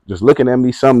this out. Just looking at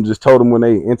me, something just told them when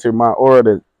they entered my aura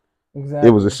that it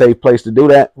was a Exactly. safe place to do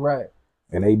that, Right.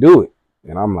 and they do it.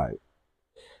 And I'm like,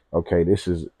 okay, this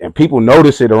is, and people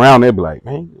notice it around. They be like,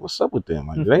 man, what's up with them?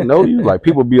 Like, do they know you? Like,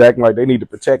 people be acting like they need to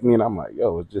protect me, and I'm like,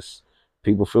 yo, it's just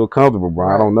people feel comfortable, bro.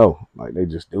 I Right. don't know, like they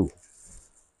just do.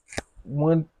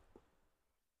 One,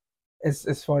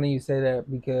 it's funny you say that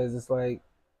because it's like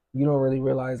you don't really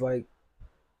realize like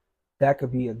that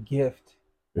could be a gift.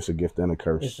 It's a gift and a It's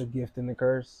curse. a gift and a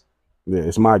curse. Yeah,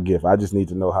 it's my gift. I just need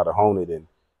to know how to hone it, and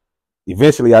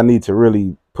eventually, I need to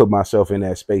really put myself in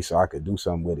that space so I could do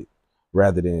something with it,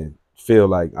 rather than feel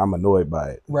like I'm annoyed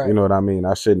by it. Right. You know what I mean?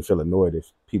 I shouldn't feel annoyed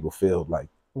if people feel like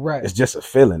Right. it's just a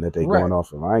feeling that they Right. going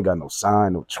off of. I ain't got no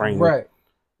sign, no training. Right.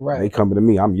 They Right. coming to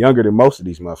me. I'm younger than most of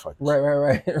these motherfuckers. Right.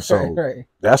 Right. Right. So Right.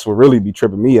 that's what really be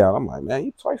tripping me out. I'm like, man,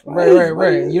 you twice my Right. age. Right.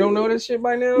 Right. You don't know this shit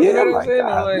by now. You Yeah, know I'm what I'm like, saying? I'm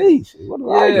God, like, shit, what do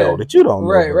I yeah. know that you don't know?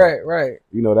 Right. But, Right.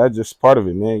 Right. that's just part of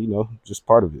it, man. Just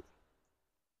part of it.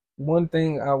 One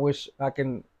thing I wish I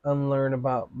can unlearn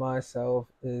about myself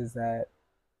is that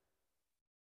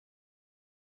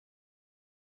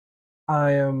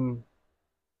I am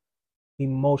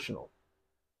emotional.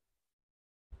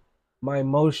 My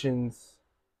emotions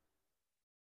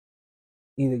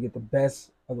either get the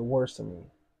best or the worst of me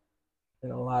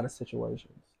in a lot of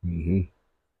situations. Mm-hmm.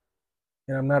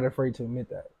 And I'm not afraid to admit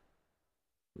that.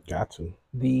 Got to.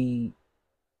 The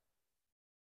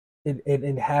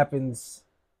it happens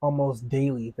almost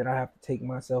daily that I have to take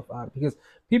myself out because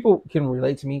people can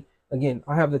relate to me. Again,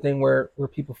 I have the thing where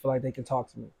people feel like they can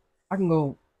talk to me. I can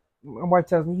go. My wife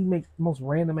tells me you make the most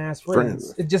random ass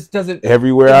friends. It just doesn't.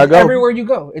 Everywhere I go. Everywhere you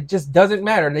go, it just doesn't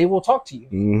matter. They will talk to you.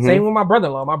 Mm-hmm. Same with my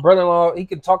brother-in-law. My brother-in-law, he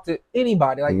can talk to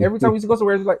anybody. Like every time we used to go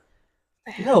somewhere, it's like,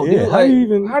 hell, dude, how do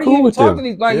you even talk to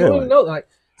these? Like you don't even know. Like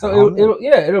so,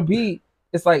 it'll be.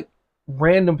 It's like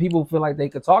random people feel like they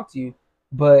could talk to you,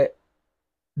 but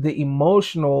the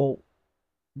emotional,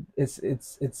 it's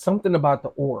something about the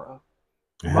aura.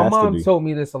 My mom told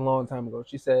me this a long time ago.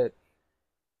 She said,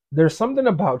 "There's something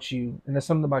about you, and there's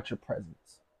something about your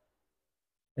presence."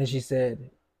 And she said,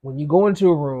 "When you go into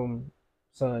a room,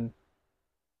 son,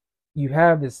 you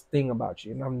have this thing about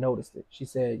you, and I've noticed it." She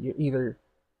said, "You're either,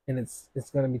 and it's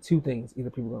gonna be two things: either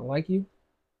people are gonna like you,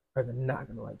 or they're not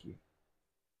gonna like you.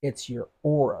 It's your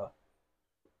aura.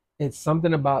 It's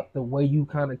something about the way you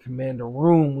kind of command a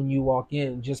room when you walk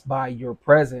in, just by your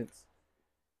presence.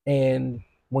 And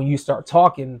when you start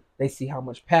talking, they see how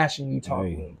much passion you talk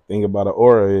with." Thing about an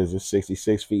aura is it's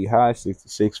 66 feet high,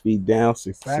 66 feet down,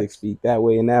 66 Facts. Feet that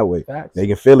way and that way. Facts. They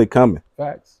can feel it coming.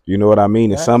 Facts. You know what I mean?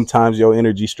 Facts. And sometimes your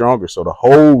energy's stronger, so the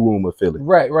whole room will feel it.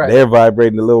 Right, right. They're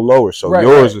vibrating a little lower, so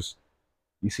yours is.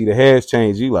 You see the heads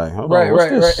change. You like, hold on,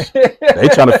 what's this? Right. They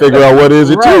trying to figure out what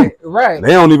is it too. Right. And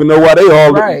they don't even know why they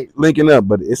all linking up,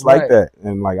 but it's like that.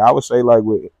 And like I would say, like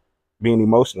with being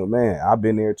emotional, man, I've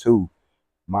been there too.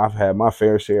 I've had my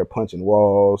fair share of punching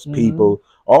walls, people,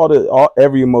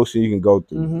 every emotion you can go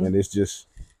through, and it's just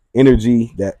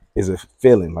energy that is a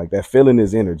feeling. Like that feeling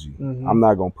is energy. I'm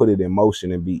not gonna put it in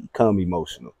motion and become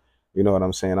emotional. You know what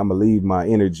I'm saying? I'm gonna leave my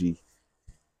energy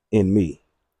in me.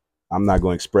 I'm not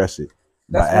gonna express it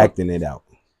by acting it out.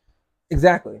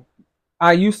 Exactly.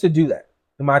 I used to do that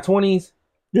in my 20s.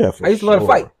 Yeah, I used to love to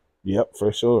fight. Yep,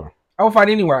 for sure. I would fight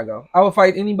anywhere I go. I would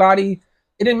fight anybody.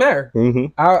 It didn't matter.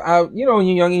 I when you're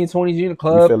young in your 20s, you're in the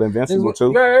club. You feel invincible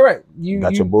too. Right. You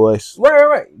got your boys.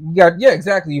 Right. You got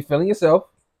exactly. You feeling yourself.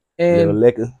 And little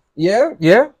liquor. Yeah.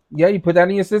 You put that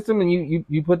in your system, and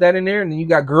you put that in there, and then you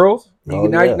got girls.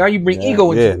 Now you bring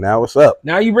ego into it. Now what's up?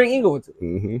 Now you bring ego into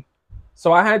it.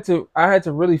 So I had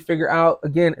to really figure out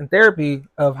again in therapy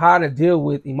of how to deal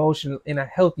with emotion in a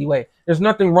healthy way. There's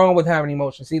nothing wrong with having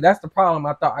emotion. See, that's the problem.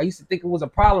 I used to think it was a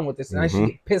problem with this, and I used to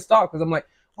get pissed off because I'm like,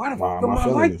 why the fuck am I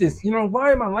like this? You know,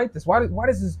 why am I like this? Why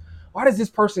does this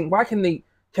person? Why can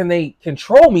they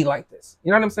control me like this?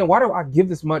 You know what I'm saying? Why do I give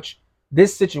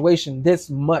this situation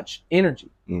this much energy?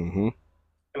 And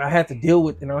I had to deal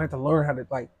with, and I had to learn how to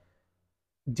like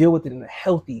deal with it in a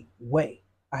healthy way.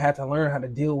 I had to learn how to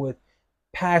deal with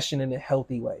passion in a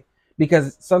healthy way,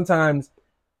 because sometimes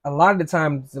a lot of the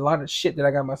times a lot of shit that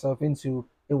I got myself into,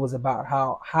 it was about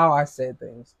how I said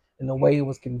things and the way it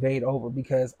was conveyed over,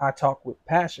 because I talk with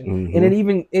passion. And it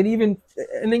even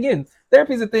and again,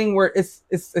 therapy is a thing where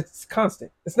it's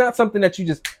constant. It's not something that you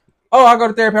just, I go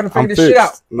to therapy, I have to figure this shit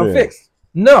out, I'm fixed.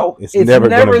 No, it's never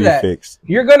gonna that. Be fixed.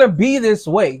 You're gonna be this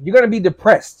way. You're gonna be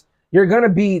depressed. You're gonna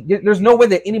be. There's no way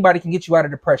that anybody can get you out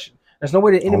of depression. There's no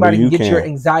way that Only anybody can you get your can.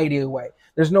 anxiety away.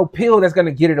 There's no pill that's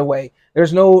gonna get it away.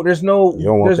 There's no. There's You no.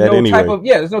 don't want There's that no type anyway. of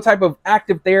There's no type of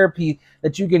active therapy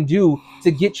that you can do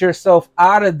to get yourself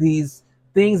out of these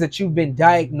things that you've been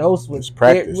diagnosed with. It's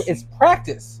practice. It's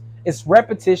practice. It's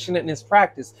repetition and it's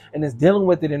practice and it's dealing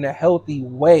with it in a healthy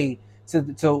way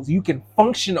so you can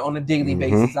function on a daily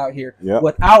basis out here Yep.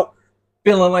 without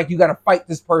feeling like you got to fight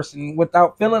this person,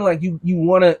 without feeling like you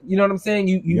want to, you know what I'm saying?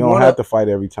 You don't want have to fight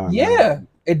every time. yeah, Man.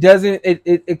 it doesn't,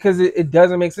 because it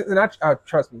doesn't make sense. And I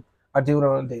trust me, I deal with it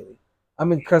on a daily. I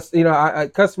mean,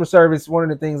 customer service, one of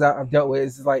the things I've dealt with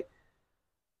is like,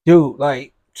 dude,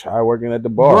 like, Try working at the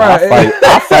bar. right.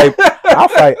 I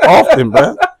fight often,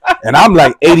 bro. And I'm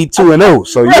like 82-0.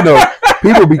 So, you know,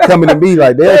 people be coming to me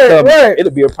like they'll come. Right.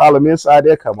 It'll be a problem inside.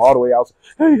 They'll come all the way out.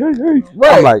 Hey. Right.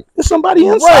 I'm like, there's somebody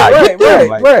inside. Right. Get them.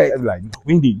 Right. They're like, no,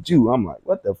 we need you. I'm like,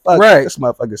 what the fuck? Right. This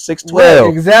motherfucker 6'12".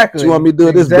 Right. Exactly. You want me to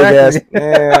do this big ass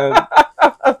man?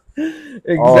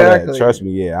 Exactly. All that. Trust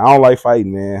me, yeah. I don't like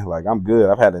fighting, man. Like, I'm good.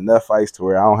 I've had enough fights to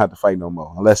where I don't have to fight no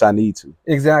more unless I need to.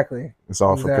 Exactly. It's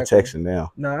all for protection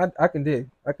now. No, I can dig.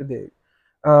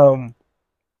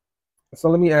 So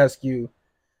let me ask you,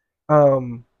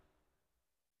 you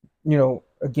know,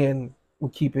 again, we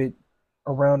keep it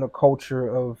around the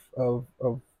culture of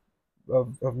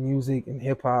music and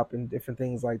hip hop and different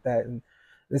things like that. And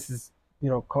this is, you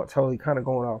know, totally kind of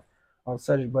going off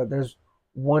subject, but there's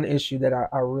one issue that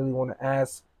I really want to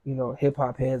ask, you know, hip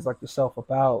hop heads like yourself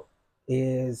about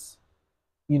is,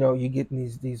 you know, you get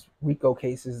these Rico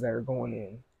cases that are going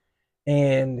in,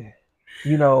 and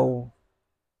you know,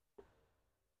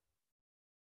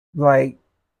 like,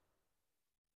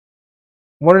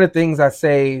 one of the things I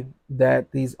say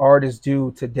that these artists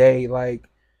do today, like,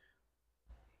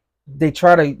 they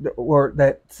try to, or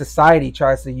that society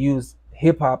tries to use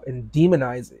hip hop and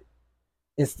demonize it.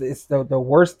 It's the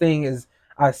worst thing is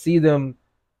I see them.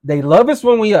 They love us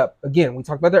when we up. Again, we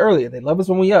talked about that earlier. They love us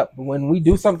when we up, but when we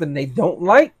do something they don't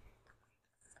like,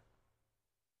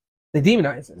 they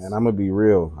demonize us. And I'm gonna be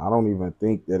real. I don't even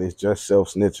think that it's just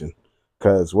self snitching.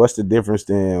 Cause what's the difference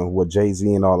than what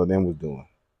Jay-Z and all of them was doing?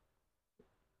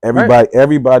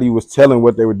 Everybody was telling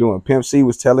what they were doing. Pimp C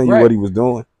was telling you what he was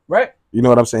doing. Right. You know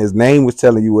what I'm saying? His name was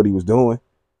telling you what he was doing.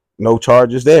 No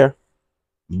charges there.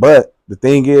 But the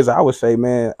thing is, I would say,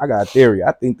 man, I got a theory.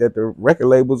 I think that the record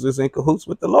labels is in cahoots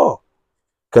with the law.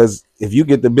 Because if you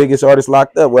get the biggest artists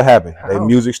locked up, what happened? Their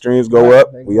music streams go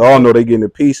up. We all know they getting a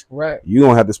piece. Right. You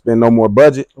don't have to spend no more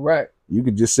budget. Right. You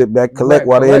could just sit back, collect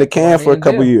while they're in the can for a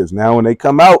couple years. Now, when they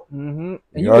come out, and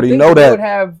you already know that. Would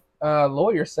have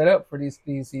lawyers set up for these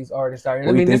artists out here.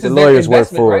 What do you think the lawyers work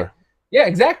for? Right? Yeah,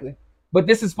 exactly. But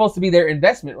this is supposed to be their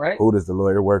investment, right? Who does the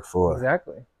lawyer work for?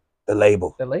 Exactly. The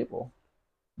label.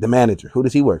 The manager. Who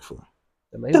does he work for?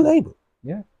 The label.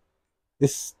 Yeah.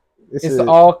 It's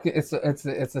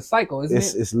a cycle, isn't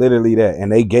it? It's literally that, and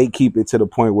they gatekeep it to the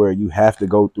point where you have to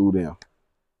go through them.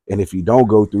 And if you don't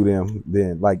go through them,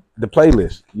 then like the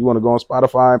playlist, you want to go on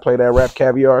Spotify and play that Rap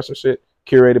Caviar or some shit,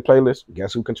 curated playlist.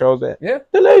 Guess who controls that? Yeah,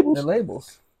 the labels.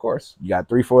 Of course. You got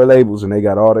 3-4 labels, and they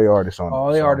got all their artists on.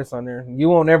 All the artists on there. You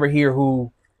won't ever hear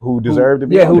who deserve to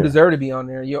be. Yeah, who deserve to be on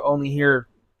there. You'll only hear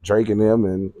Drake and them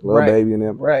and Lil Baby and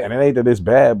them. Right. And it ain't that it's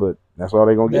bad, but that's all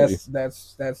they're gonna give you.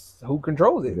 That's who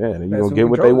controls it. Yeah, and you're gonna get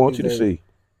what they want you to see.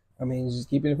 I mean, just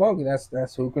keeping it funky.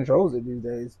 That's who controls it these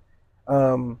days.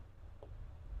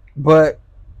 But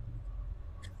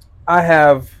I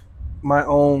have my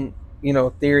own, you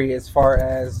know, theory as far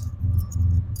as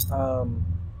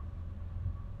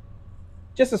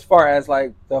just as far as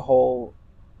like the whole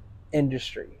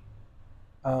industry.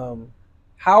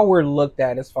 How we're looked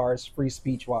at as far as free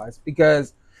speech wise,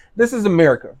 because this is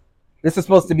America. This is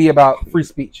supposed to be about free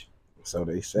speech. So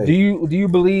they say. Do you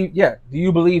believe? Yeah. Do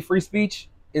you believe free speech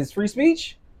is free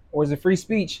speech, or is it free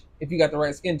speech if you got the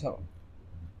right skin tone?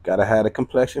 Gotta have the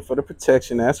complexion for the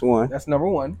protection. That's one. That's number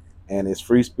one. And it's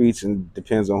free speech and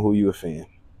depends on who you offend.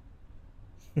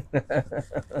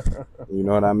 You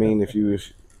know what I mean? If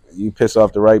you piss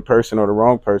off the right person or the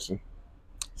wrong person,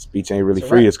 speech ain't really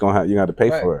free. It's gonna you got to pay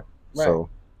for it. Right. So,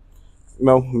 you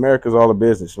know, America's all a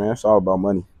business, man. It's all about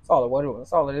money.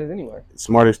 That's all it is anyway. The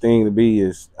smartest thing to be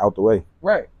is out the way.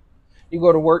 Right. You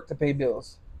go to work to pay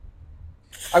bills.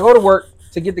 I go to work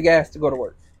to get the gas to go to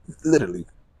work. Literally.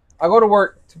 I go to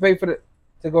work to pay for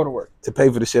to go to work. To pay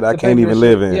for the shit I can't even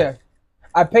live in. Yeah.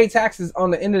 I pay taxes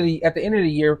at the end of the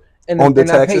year, and on the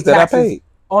taxes that I paid.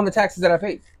 On the taxes that I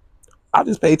paid. I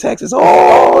just pay taxes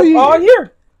all year.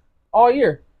 All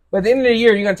year. But at the end of the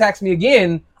year, you're gonna tax me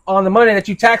again on the money that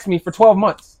you taxed me for 12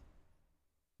 months.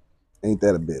 Ain't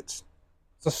that a bitch?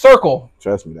 It's a circle.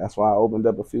 Trust me, that's why I opened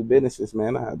up a few businesses,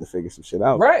 man. I had to figure some shit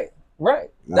out. Right. Not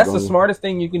That's the gonna, smartest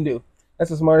thing you can do. That's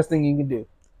the smartest thing you can do.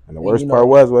 and the And worst part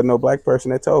wasn't no black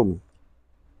person that told me.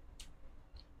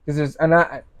 because there's and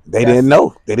I They that's didn't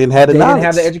know. They didn't have the they knowledge. didn't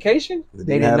have the education. They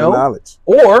They didn't didn't have the know. knowledge.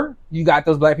 Or you got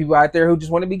those black people out there who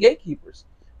just want to be gatekeepers.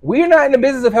 We're not in the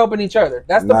business of helping each other.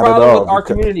 That's the Not at problem all, with our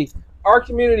because community. Our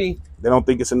community. they don't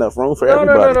think it's enough room for No,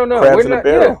 no, no, everybody. no, no. Crabs We're in a not.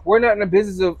 Yeah, barrel. we're not in the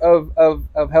business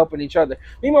of helping each other.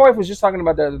 Me and my wife was just talking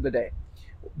about that the other day.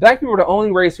 Black people are the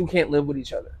only race who can't live with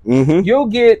each other. Mm-hmm. You'll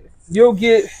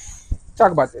get.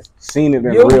 Talk about this. Seen it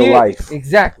in You'll real get life.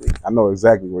 exactly. I know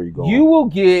exactly where you're going. You will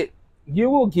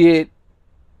get.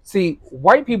 See,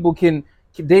 white people can.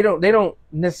 They don't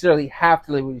necessarily have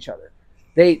to live with each other.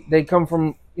 They come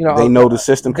from they know the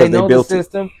system because they built the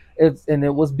system. And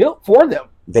it was built for them.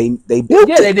 They built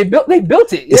Yeah, it. they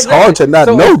built it. It's hard to not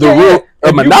know the rule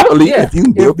of Monopoly if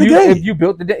you built the game. If you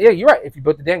built yeah, you're right. If you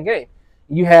built the damn game,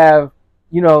 you have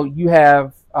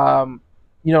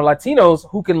Latinos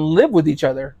who can live with each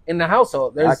other in the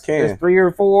household. There's 3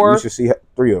 or 4. You should see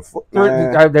 3 or 4.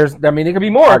 There's it could be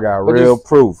more. I got real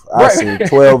proof. I seen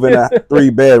 12 in a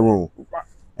 3-bedroom,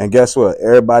 and guess what?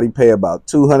 Everybody pay about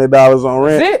 $200 on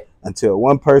rent. That's it. Until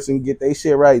one person get their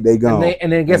shit right, they gone.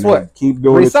 And then guess what? Keep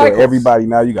doing it till everybody.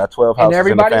 Now you got 12 houses and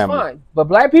everybody's in the family. Fine. But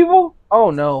black people,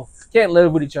 oh no, can't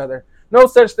live with each other. No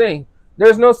such thing.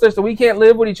 There's no such thing. We can't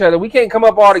live with each other. We can't come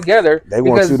up all together. They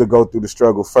want you to go through the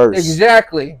struggle first.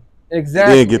 Exactly.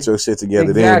 Then get your shit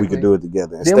together. Exactly. Then we can do it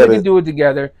together. Then we can do it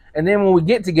together. And then when we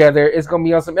get together, it's gonna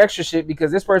be on some extra shit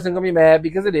because this person's gonna be mad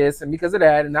because of this and because of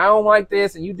that, and I don't like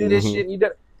this, and you do this shit, and you do.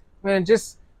 Man,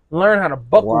 just learn how to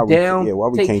buckle down. Why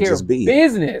we take can't care just of be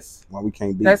business. Why we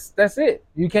can't be? That's it.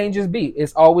 You can't just be.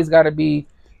 It's always got to be,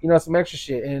 some extra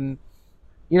shit. And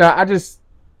I just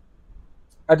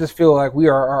feel like we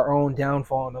are our own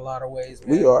downfall in a lot of ways.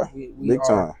 Man. We are we are,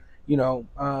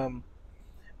 time.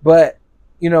 But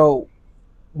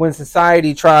when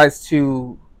society tries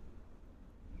to,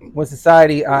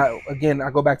 again, I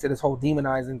go back to this whole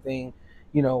demonizing thing.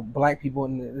 Black people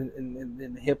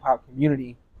in the hip hop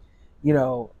community.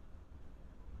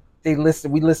 We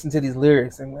listen to these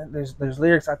lyrics, and there's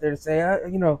lyrics out there to say,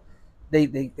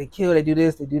 they kill, they do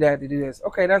this, they do that, they do this.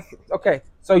 Okay, that's okay.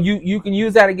 So you can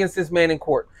use that against this man in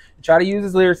court. You try to use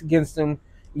his lyrics against him.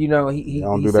 He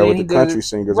don't do that with the country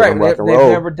singers, right? Rock and roll.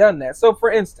 They've never done that. So,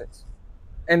 for instance,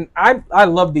 and I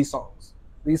love these songs.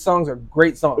 These songs are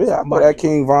great songs. Yeah, I put that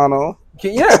King Von on.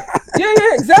 Yeah,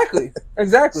 exactly.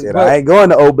 Shit, but, I ain't going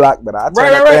to O Block, but I turn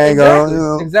that thing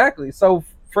on. Exactly. So,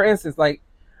 for instance, like,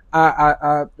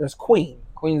 there's Queen.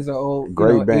 Queen's an old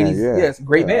great band. 80s, yes,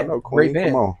 great band. Great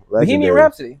band. Come on, Bohemian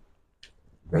Rhapsody.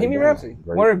 Bohemian Rhapsody.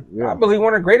 I believe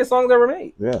one of the greatest songs ever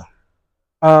made. Yeah.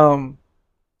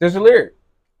 There's a lyric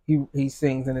he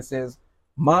sings, and it says,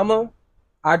 "Mama,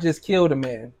 I just killed a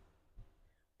man.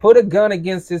 Put a gun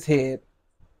against his head.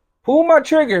 Pull my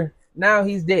trigger. Now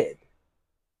he's dead."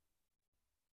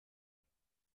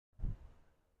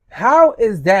 How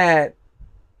is that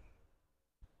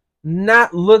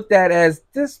not looked at as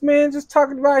this man just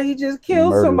talking about he just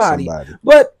killed somebody?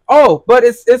 But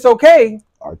it's okay.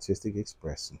 Artistic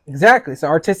expression. Exactly. It's an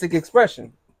artistic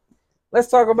expression. Let's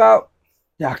talk about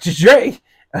Dr. Dre,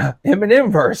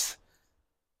 Eminem verse.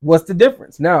 What's the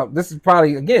difference? Now, this is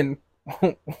probably, again,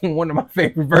 one of my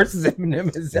favorite verses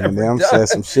Eminem has ever done. Eminem said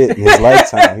some shit in his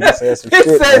lifetime. He said some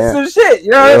shit. Some shit.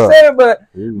 You know what I'm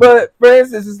saying? But for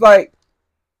instance, it's like,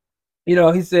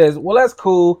 he says, well, that's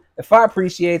cool if I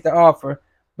appreciate the offer.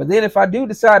 But then if I do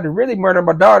decide to really murder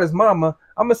my daughter's mama,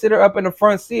 I'm going to sit her up in the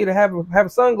front seat and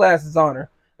have sunglasses on her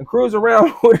and cruise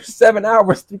around with her 7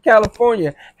 hours through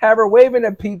California, have her waving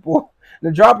at people,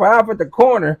 and drop her off at the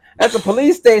corner at the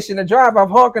police station and drive off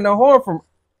honking the horn from.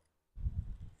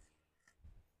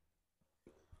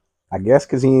 I guess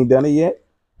because he ain't done it yet.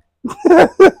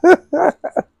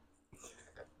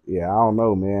 Yeah, I don't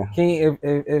know, man.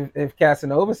 If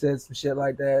Casanova said some shit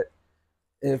like that,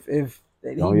 if he'd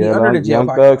be under the jail. Young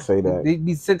Thug say that he'd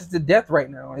be sentenced to death right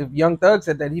now. If Young Thug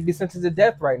said that, he'd be sentenced to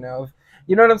death right now.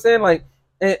 You know what I'm saying? Like,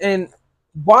 and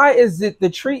why is it the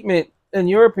treatment, in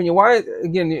your opinion? Why,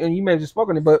 again, and you may have just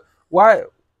spoken it, but why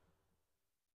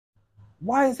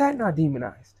is that not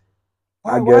demonized?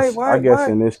 I guess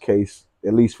in this case,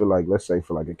 at least for like, let's say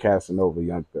for like a Casanova,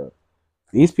 Young Thug,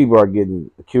 these people are getting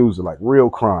accused of like real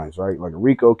crimes, right? Like a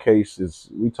Rico case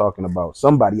we talking about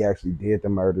somebody actually did the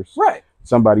murders, right?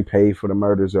 Somebody paid for the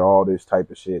murders or all this type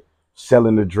of shit,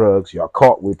 selling the drugs. Y'all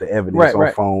caught with the evidence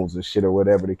on phones and shit or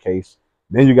whatever the case.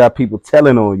 Then you got people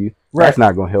telling on you. Right. That's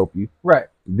not gonna help you, right?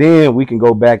 Then we can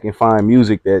go back and find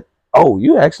music that, oh,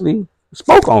 you actually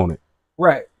spoke on it,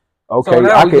 right? So Okay,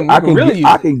 now we can really use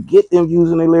I it. can get them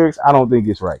using the lyrics. I don't think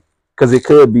it's right because it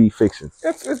could be fiction.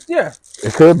 Yeah.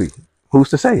 It could be. Who's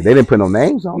to say? They didn't put no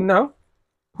names on it. No.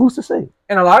 Who's to say?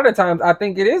 And a lot of the times, I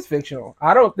think it is fictional.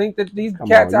 I don't think that these Come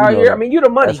cats on, you out know here. I that. mean, you the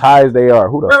As money. high as they are,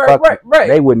 who the fuck? Right.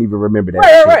 They wouldn't even remember that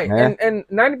Right. shit, man. And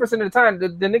 90% of the time, the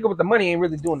nigga with the money ain't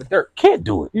really doing the dirt. Can't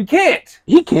do it. You can't.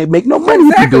 He can't make no money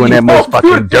if you're doing that much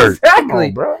fucking dirt.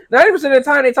 Exactly. Come on, bro. 90% of the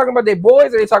time, they talking about their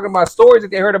boys, or they talking about stories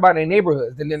that they heard about in their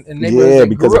neighborhoods and neighborhoods Yeah, they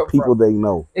because grew of up people from. they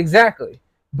know. Exactly.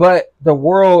 But the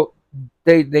world,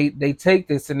 they take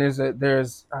this, and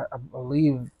there's I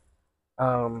believe,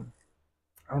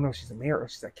 I don't know if she's a mayor or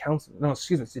she's a council. No,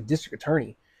 excuse me, she's a district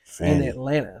attorney in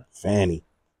Atlanta. Fanny.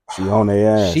 She on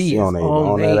their ass. She is on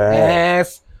that their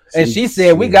ass. And she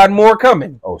said, "We got more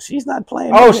coming." Oh, she's not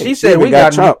playing. Oh, she said, "We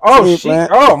got Trump."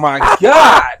 Oh my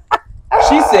God.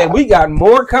 She said, "We got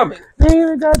more coming." They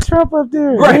even got Trump up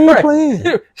there. Right.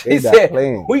 Playing. She said,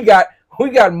 "We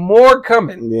got more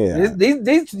coming." Yeah.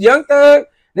 These young thugs,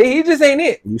 he just ain't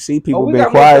it. You see, people been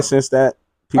quiet since that.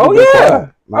 People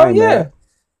been quiet.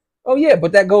 Oh yeah.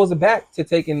 But that goes back to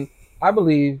taking. I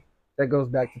believe that goes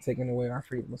back to taking away our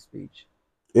freedom of speech.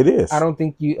 It is. I don't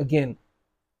think the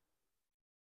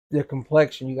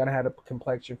complexion, you got to have a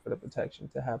complexion for the protection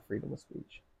to have freedom of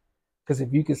speech. Because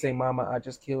if you can say, "Mama, I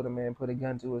just killed a man, put a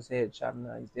gun to his head, shot him,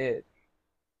 now he's dead,"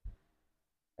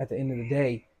 at the end of the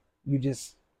day, you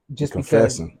just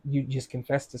because you just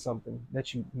confess to something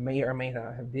that you may or may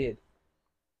not have did.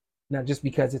 Not just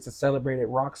because it's a celebrated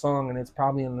rock song and it's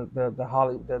probably in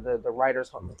the writers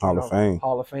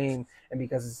Hall of Fame, and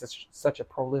because it's such a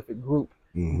prolific group,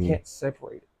 you can't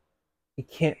separate it.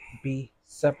 It can't be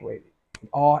separated.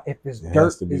 If it's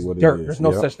dirt, it's dirt. There's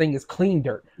no such thing as clean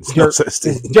dirt. Dirt is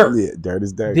dirt. Yeah, dirt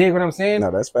is dirt. Dig what I'm saying?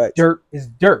 No, that's fact. Dirt is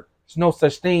dirt. There's no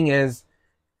such thing as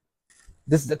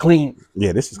this is a clean.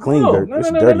 Yeah, this is clean dirt. This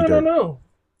is dirty dirt. No.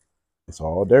 It's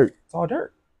all dirt. It's all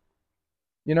dirt.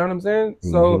 You know what I'm saying?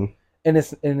 So, and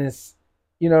it's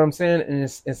you know what I'm saying, and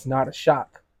it's not a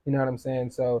shock. You know what I'm saying?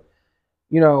 So,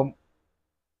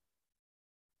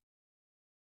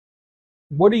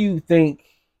 what do you think?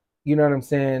 You know what I'm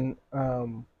saying? I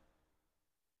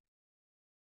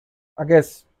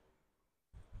guess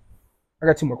I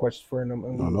got two more questions for him.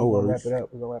 No worries. We're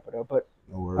gonna wrap it up. But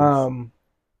no worries.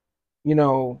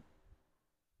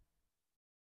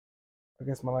 I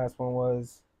guess my last one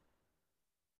was,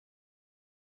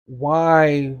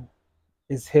 why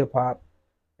is hip hop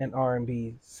and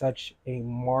R&B such a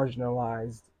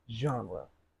marginalized genre?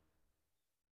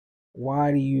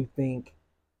 Why do you think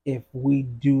if we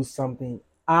do something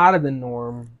out of the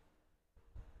norm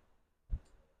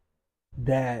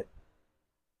that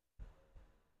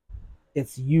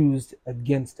it's used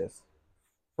against us?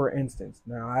 For instance,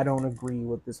 now I don't agree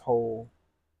with this whole,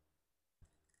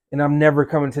 and I'm never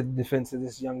coming to the defense of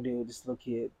this young dude, this little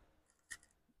kid,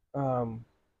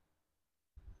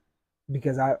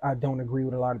 because I don't agree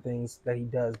with a lot of things that he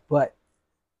does. But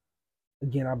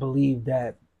again, I believe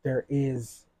that there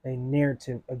is a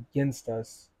narrative against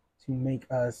us to make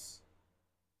us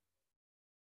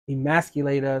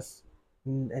emasculate us.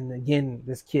 And again,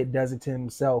 this kid does it to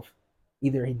himself.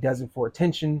 Either he does it for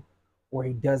attention, or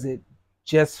he does it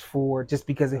just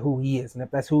because of who he is. And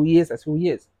if that's who he is, that's who he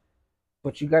is.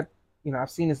 But you got, I've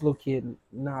seen this little kid,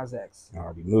 Nas X. I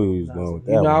already knew he was going with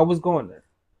that. I was going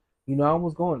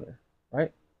there.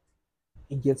 Right?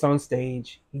 He gets on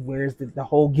stage. He wears the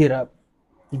whole get up.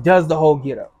 He does the whole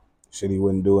get up. Shit he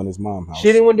wouldn't do in his mom's house.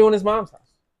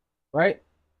 Right?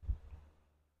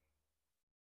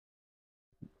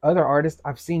 Other artists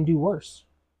I've seen do worse.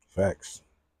 Facts.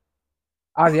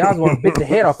 Ozzy Osbourne bit the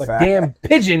head off a damn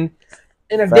pigeon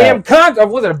in a damn concert.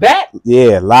 Was it a bat?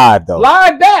 Yeah, live though.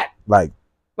 Live bat. Like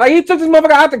he took this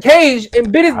motherfucker out the cage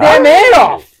and bit his damn head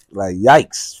off. Like,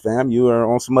 yikes, fam. You are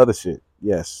on some other shit.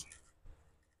 Yes.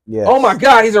 Oh my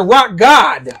God, he's a rock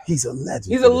god. He's a legend.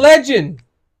 He's a legend.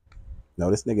 No,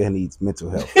 this nigga needs mental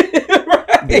health.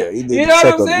 Right? Yeah, you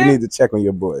need to check on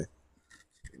your boy.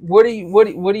 What do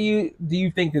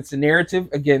you think it's a narrative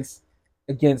against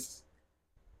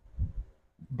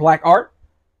black art,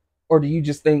 or do you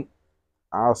just think?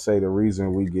 I'll say the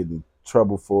reason we get in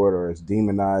trouble for it or it's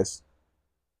demonized.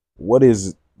 What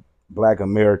is Black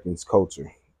Americans'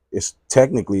 culture? It's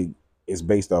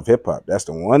based off hip hop. That's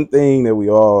the one thing that we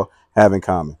all have in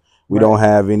common. We don't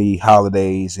have any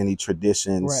holidays, any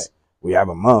traditions. Right. We have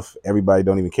a month. Everybody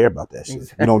don't even care about that shit.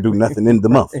 Exactly. We don't do nothing in the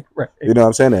month. Right. You know what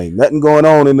I'm saying? There ain't nothing going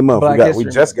on in the month. We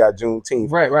just got Juneteenth.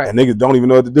 Right. And niggas don't even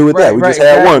know what to do with that. We just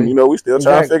had one. We still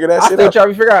trying to figure that shit out. I still trying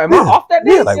to figure out. Am I off that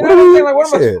day? Yeah, like, what am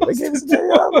I? They gave us a day.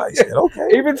 I'm like, shit, okay.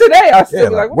 Even today, I still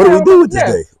be like, what do we do with this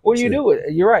day? What do you do with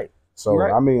it? You're right. So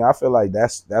You're I mean, I feel like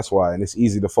that's why, and it's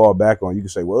easy to fall back on. You can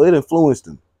say, well, it influenced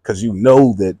them because you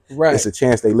know that it's right. a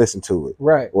chance they listen to it,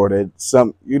 Right. or that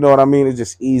some, you know what I mean. It's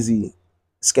just easy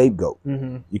scapegoat.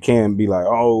 Mm-hmm. You can't be like,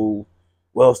 oh,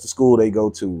 well, it's the school they go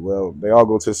to. Well, they all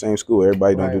go to the same school.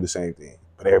 Everybody don't do Right. the same thing,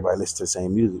 but everybody listens to the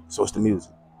same music. So it's the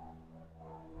music.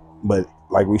 But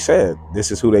like we said,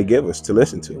 this is who they give us to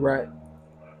listen to. Right.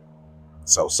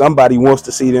 So somebody wants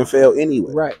to see them fail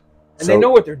anyway. Right. And they So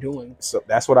know what they're doing. so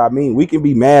that's what I mean. We can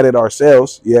be mad at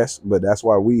ourselves, yes, but that's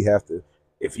why we have to.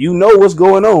 If you know what's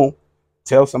going on,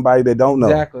 tell somebody that don't know,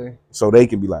 Exactly. so they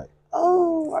can be like,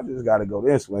 "Oh, I just got to go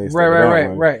this way Right. instead of Right. that Right.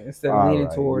 way." Right. Instead of All leaning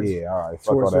right, towards yeah, all right.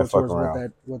 Fuck all that. Fuck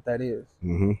around. what that is.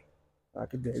 Mm-hmm. I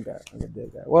could dig that. I could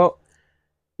dig that. Well,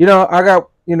 I got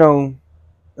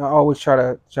I always try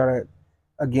to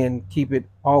again keep it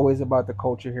always about the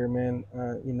culture here, man.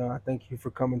 I thank you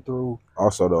for coming through.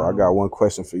 Also, though, I got one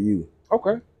question for you.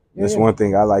 Okay. Yeah. This Yeah. one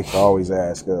thing I like to always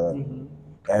ask, Mm-hmm.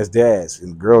 as dads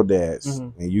and girl dads,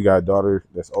 Mm-hmm. and you got a daughter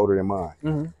that's older than mine.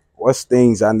 Mm-hmm. What's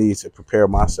things I need to prepare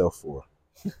myself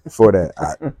for that?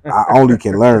 I only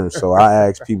can learn, so I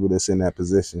ask people that's in that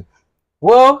position.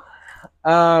 Well,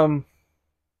 um,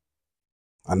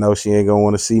 I know she ain't gonna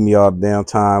want to see me all the damn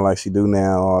time like she do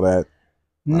now, all that.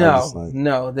 I just like,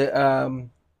 no. The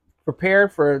prepare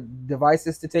for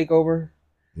devices to take over.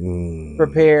 mm,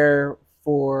 Prepare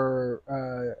for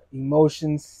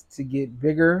emotions to get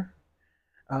bigger,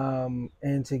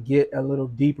 and to get a little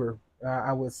deeper.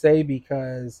 I would say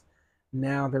because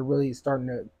now they're really starting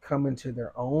to come into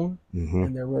their own, mm-hmm,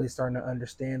 and they're really starting to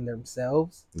understand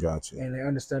themselves, gotcha. and they're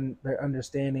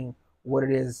understanding what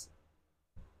it is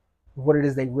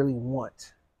they really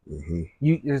want. Mm-hmm,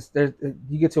 You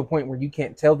get to a point where you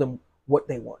can't tell them what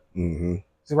they want. mm-hmm,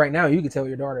 So right now you can tell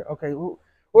your daughter, okay, well,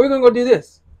 we're gonna go do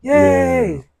this. yeah,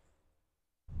 Yay!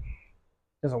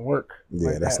 Doesn't work yeah.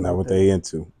 like That's that not with what the. they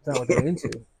into. It's not what they're into.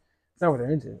 It's not what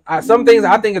they're into. Some things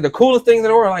I think are the coolest things in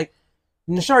the world. Like,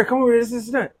 Nashari, come over here. This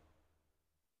and that.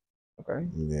 Okay.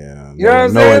 Yeah, You know what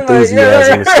I'm no saying? Like,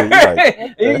 enthusiasm and shit. You like, yeah,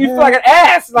 what the you feel hell? like an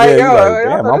ass. Like, Yeah, yo, you like, I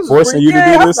damn, thought I'm this was forcing pretty. you to Yeah,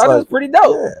 do I this. thought this was Like, pretty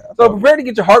dope. yeah, So prepare to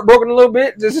get your heart broken a little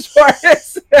bit, just as far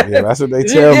as. yeah, that's what they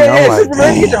tell me. Yeah, I'm yeah. Just like, prepare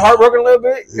to get damn, your heart broken a little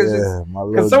bit, yeah, my because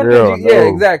little some things, girl, yeah, no.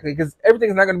 exactly, because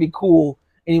everything's not gonna be cool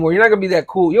anymore. You're not gonna be that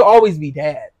cool. You'll always be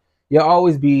dad. You'll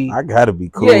always be. I gotta be Yeah,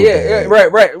 cool, yeah, Dad.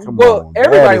 right, right. Come Well, on,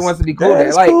 everybody wants to be cool, Dad dad.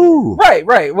 is Like, cool. right,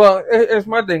 right. Well, it's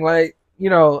my thing. Like,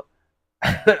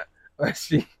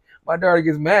 my daughter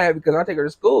gets mad because I take her to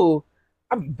school.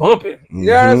 I'm bumping. You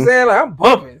know what I'm Mm-hmm. saying? Like, I'm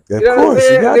bumping. Of You know what I'm course, you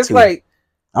saying? And got it's to. like,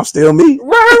 I'm still me.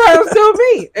 right. I'm still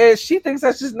me, and she thinks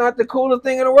that's just not the coolest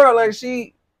thing in the world. Like,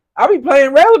 I be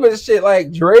playing relevant shit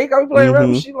like Drake. I be playing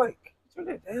relevant. Mm-hmm. She like, turn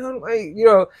it down. Like,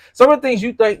 some of the things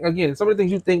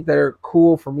you think that are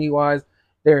cool for me wise,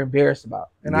 they're embarrassed about.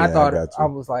 And I Yeah, I thought got I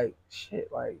you. was like, shit,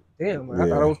 like, damn, like, I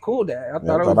thought it Yeah. was cool, dad. I Yeah, I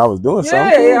thought it thought I was, was doing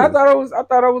something yeah. cool. I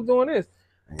thought I was doing this.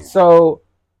 Yeah. So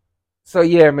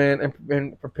yeah, man,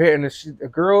 and preparing a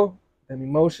girl, them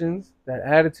emotions, that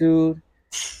attitude,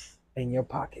 in your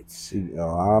pockets.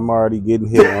 I'm already getting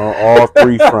hit on all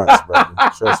three fronts, brother.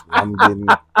 Trust me,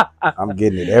 I'm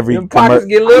getting it. Every Them pockets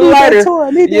get a I little need that lighter. toy.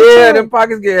 I need that Yeah, toy. them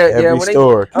pockets get. Yeah, Every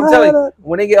store. I'm telling you,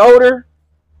 when they get older,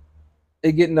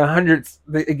 they get in the hundreds.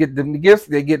 They get them gifts.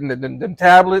 They get in them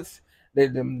tablets.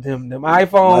 Them My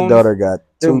iPhones. daughter got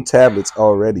 2 Them. tablets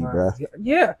already, bruh.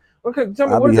 Yeah. Okay, tell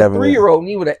me, I what be does a having 3-year-old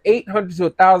need with an $800 to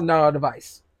 $1,000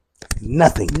 device?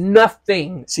 nothing.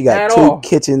 Nothing She got at 2 all.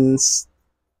 kitchens,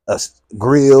 a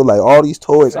grill, like all these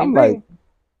toys. Same I'm thing. like,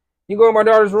 You go in my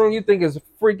daughter's room, you think it's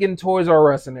freaking Toys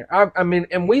R Us in there. I mean,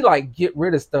 and we like get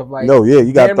rid of stuff like. no, yeah,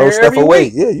 you got to throw stuff away.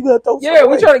 Week. Yeah, you got to throw Yeah, stuff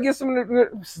we away. try to get some.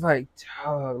 It's like,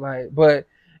 but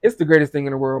it's the greatest thing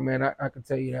in the world, man. I can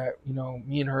tell you that.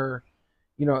 Me and her,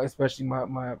 especially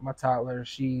my toddler,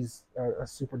 she's a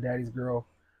super daddy's girl,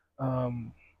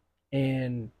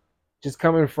 and just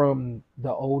coming from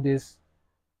the oldest,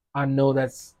 I know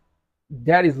that's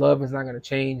daddy's love is not going to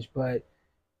change, but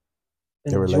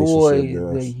The relationship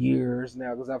enjoy the does. years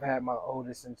now because I've had my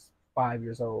oldest since 5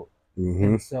 years old, Mm-hmm.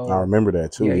 and I so remember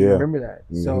that too. yeah, you Yeah. remember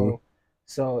that. Mm-hmm.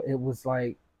 So it was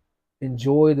like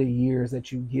enjoy the years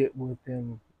that you get with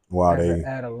them Wow, as an they.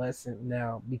 adolescent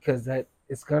now because that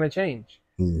it's gonna change.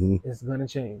 Mm-hmm. It's gonna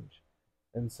change,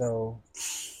 and so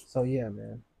yeah,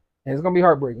 man, and it's gonna be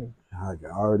heartbreaking. I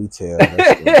can already tell.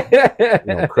 That's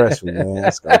gonna crush me, man.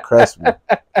 It's gonna crush me.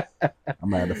 I'm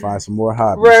gonna have to find some more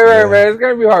hobbies. Right, man. It's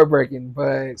gonna be heartbreaking,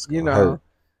 but It's gonna hurt.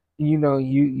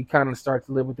 you kind of start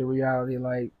to live with the reality.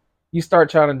 Like you start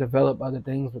trying to develop other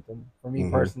things with them. For me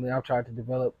Mm-hmm. personally, I've tried to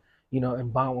develop,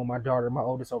 and bond with my daughter, my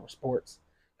oldest, over sports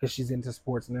because she's into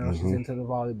sports now. She's Mm-hmm. into the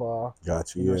volleyball.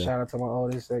 Got You you. know, Yeah. shout out to my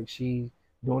oldest. Like she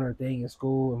doing her thing in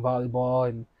school and volleyball,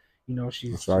 and you know That's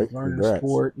she's right. learning the Congrats.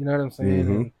 sport. You know what I'm saying?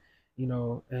 Mm-hmm. And you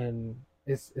know, and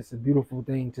it's a beautiful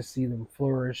thing to see them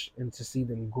flourish and to see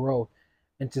them grow,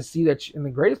 and to see that. And the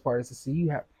greatest part is to see you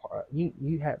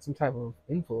had some type of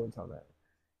influence on that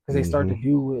because they start Mm-hmm. to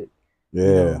do what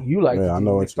Yeah. you like to Yeah. I know do.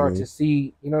 They what you start to mean.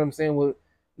 see. You know what I'm saying? What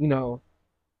you know.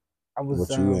 I was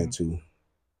What you into?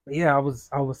 yeah, I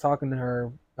was talking to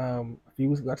her a few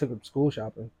weeks ago. I took her school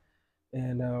shopping,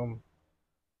 and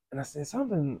I said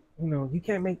something. You know, you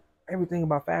can't make everything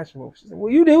about fashion. She said,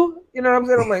 "Well, you do." You know what I'm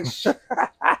saying? I'm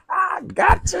like,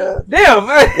 Gotcha. damn,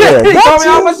 Yeah. you told me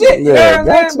all my Gotcha. shit. You know Yeah. what I'm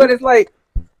saying? But Gotcha. it's like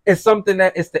it's something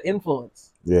that it's the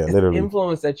influence. Yeah. It's the Literally,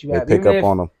 influence that you they have, pick even up if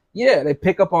on them. yeah, they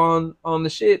pick up on the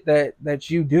shit that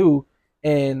you do,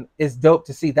 and it's dope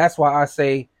to see. That's why I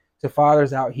say to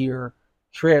fathers out here,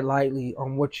 tread lightly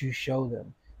on what you show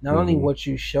them. Not only Mm-hmm. what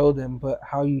you show them, but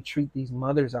how you treat these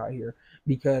mothers out here,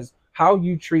 because how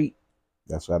you treat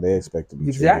That's how they expect to be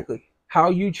treated. exactly how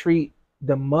you treat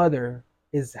the mother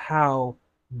is how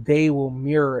they will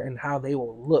mirror and how they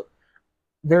will look.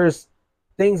 There's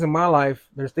things in my life,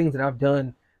 there's things that I've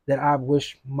done that I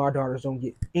wish my daughters don't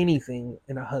get anything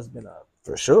in a husband of.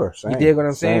 For sure. You Same. dig what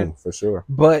I'm saying? Same. For sure.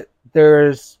 But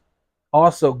there's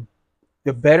also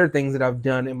the better things that I've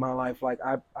done in my life. Like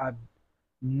I've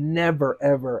never,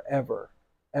 ever, ever,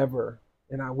 ever,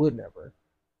 and I would never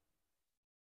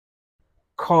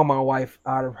call my wife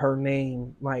out of her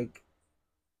name, like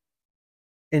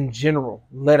in general,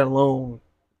 let alone,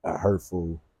 A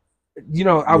hurtful.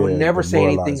 I would Yeah. never say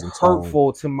anything Demoralizing tone.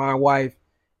 hurtful to my wife.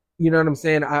 You know what I'm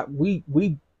saying?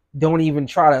 We don't even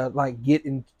try to like get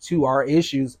into our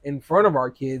issues in front of our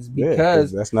kids Yeah. Because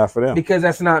because that's not for them.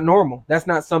 that's not normal. That's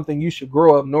not something you should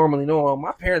grow up normally knowing.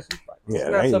 My parents was like, this is Yeah.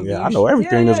 not something Yeah. I you know should. Yeah,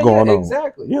 everything yeah, that's yeah. going on.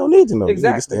 Exactly, You don't need to know. You need to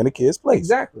stay exactly, in the kid's place.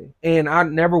 exactly. And I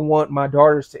never want my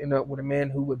daughters to end up with a man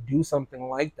who would do something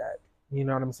like that. You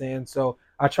know what I'm saying? So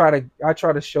I try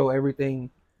to show everything.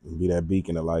 Be that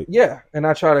beacon of light. Yeah, and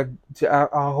I try I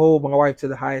hold my wife to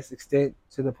the highest extent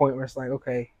to the point where it's like,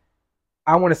 okay,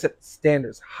 I want to set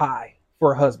standards high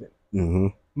for a husband. Mm-hmm.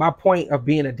 My point of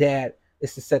being a dad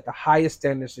is to set the highest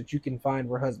standards that you can find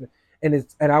for a husband, and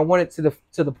I want it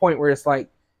to the point where it's like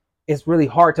it's really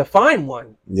hard to find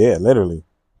one. Yeah. Literally.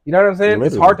 You know what I'm saying?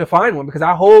 It's hard Literally. to find one because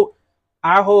I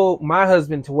hold my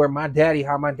husband to where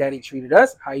how my daddy treated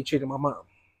us, how he treated my mom,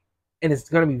 and it's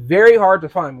gonna be very hard to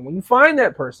find. But when you find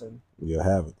that person, You'll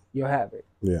have it. you'll have it.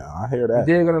 Yeah. I hear You that.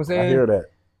 dig what I'm I saying? hear that.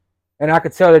 And I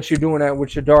could tell that you're doing that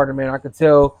with your daughter, man. I could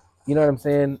tell, you know what I'm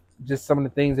saying, just some of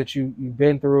the things that you've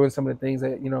been through and some of the things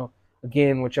that,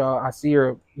 again, with y'all, I see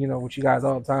her, with you guys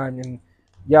all the time, and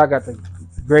y'all got the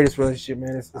greatest relationship,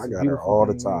 man. It's I a got her beautiful all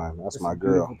the thing, man. time. That's It's a my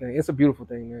girl. beautiful thing. It's a beautiful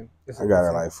thing, man. I got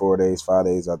her like 4 days, 5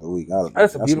 days out the week. That's a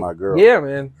That's beautiful. my girl. Yeah,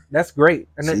 man. That's great.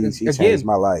 And She again, changed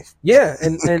my life. yeah,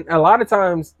 and a lot of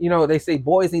times, they say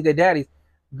boys need their daddies.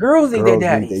 Girls need their Girls need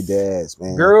daddies. their dads,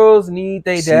 man. Girls need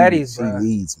their daddies, She bro.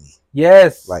 needs me.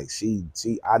 Yes. Like she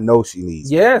I know she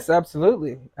needs me. Yes,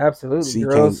 absolutely. Absolutely.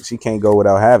 Girls. She can't go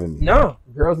without having me. No,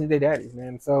 girls need their daddies,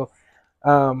 man. So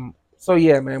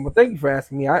yeah, man. Well, thank you for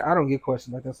asking me. I don't get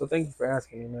questions like that, so thank you for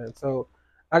asking me, man. So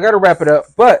I got to wrap it up.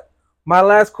 But my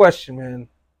last question, man.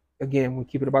 Again, we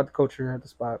keep it about the culture here at the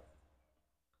spot.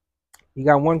 You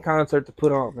got one concert to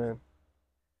put on, man.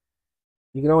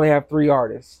 You can only have 3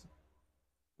 artists,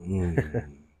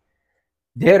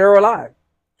 dead or alive.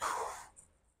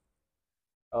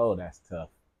 Oh, that's tough.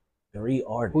 3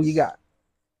 artists. Who you got?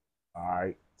 All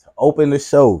right. To open the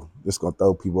show, just gonna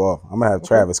throw people off. I'm gonna have Okay.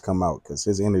 Travis come out because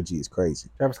his energy is crazy.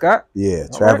 Travis Scott. Yeah,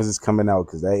 All Travis right. is coming out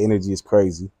because that energy is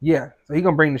crazy. Yeah, so he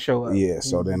gonna bring the show up. Yeah,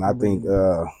 so then I think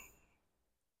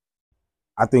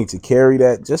to carry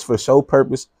that just for show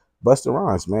purpose, Busta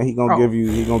Rhymes, man, he gonna give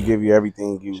you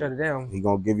everything you shut it down. He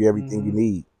gonna give you everything you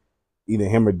need, either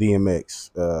him or DMX.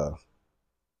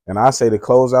 And I say to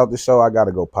close out the show, I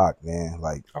gotta go Pac, man.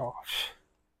 Like,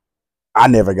 I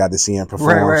never got to see him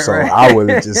perform, so I would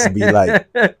just be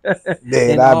like,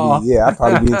 man, I'd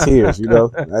probably be in tears,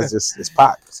 it's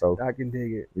Pac. So I can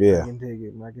dig it. Yeah, I can dig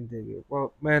it.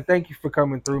 Well, man, thank you for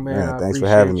coming through, man. Yeah, I thanks appreciate for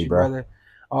having me, you, bro. brother.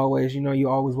 Always, you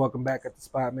always welcome back at the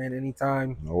spot, man.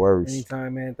 Anytime. No worries.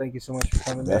 Anytime, man. Thank you so much for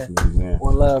coming, Definitely, man.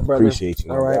 One love, brother. Appreciate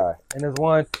you. All right. Guy. And there's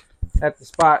one at the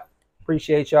spot.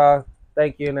 Appreciate y'all.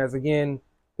 Thank you. And as again,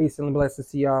 peace and blessings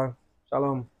to y'all.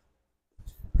 Shalom.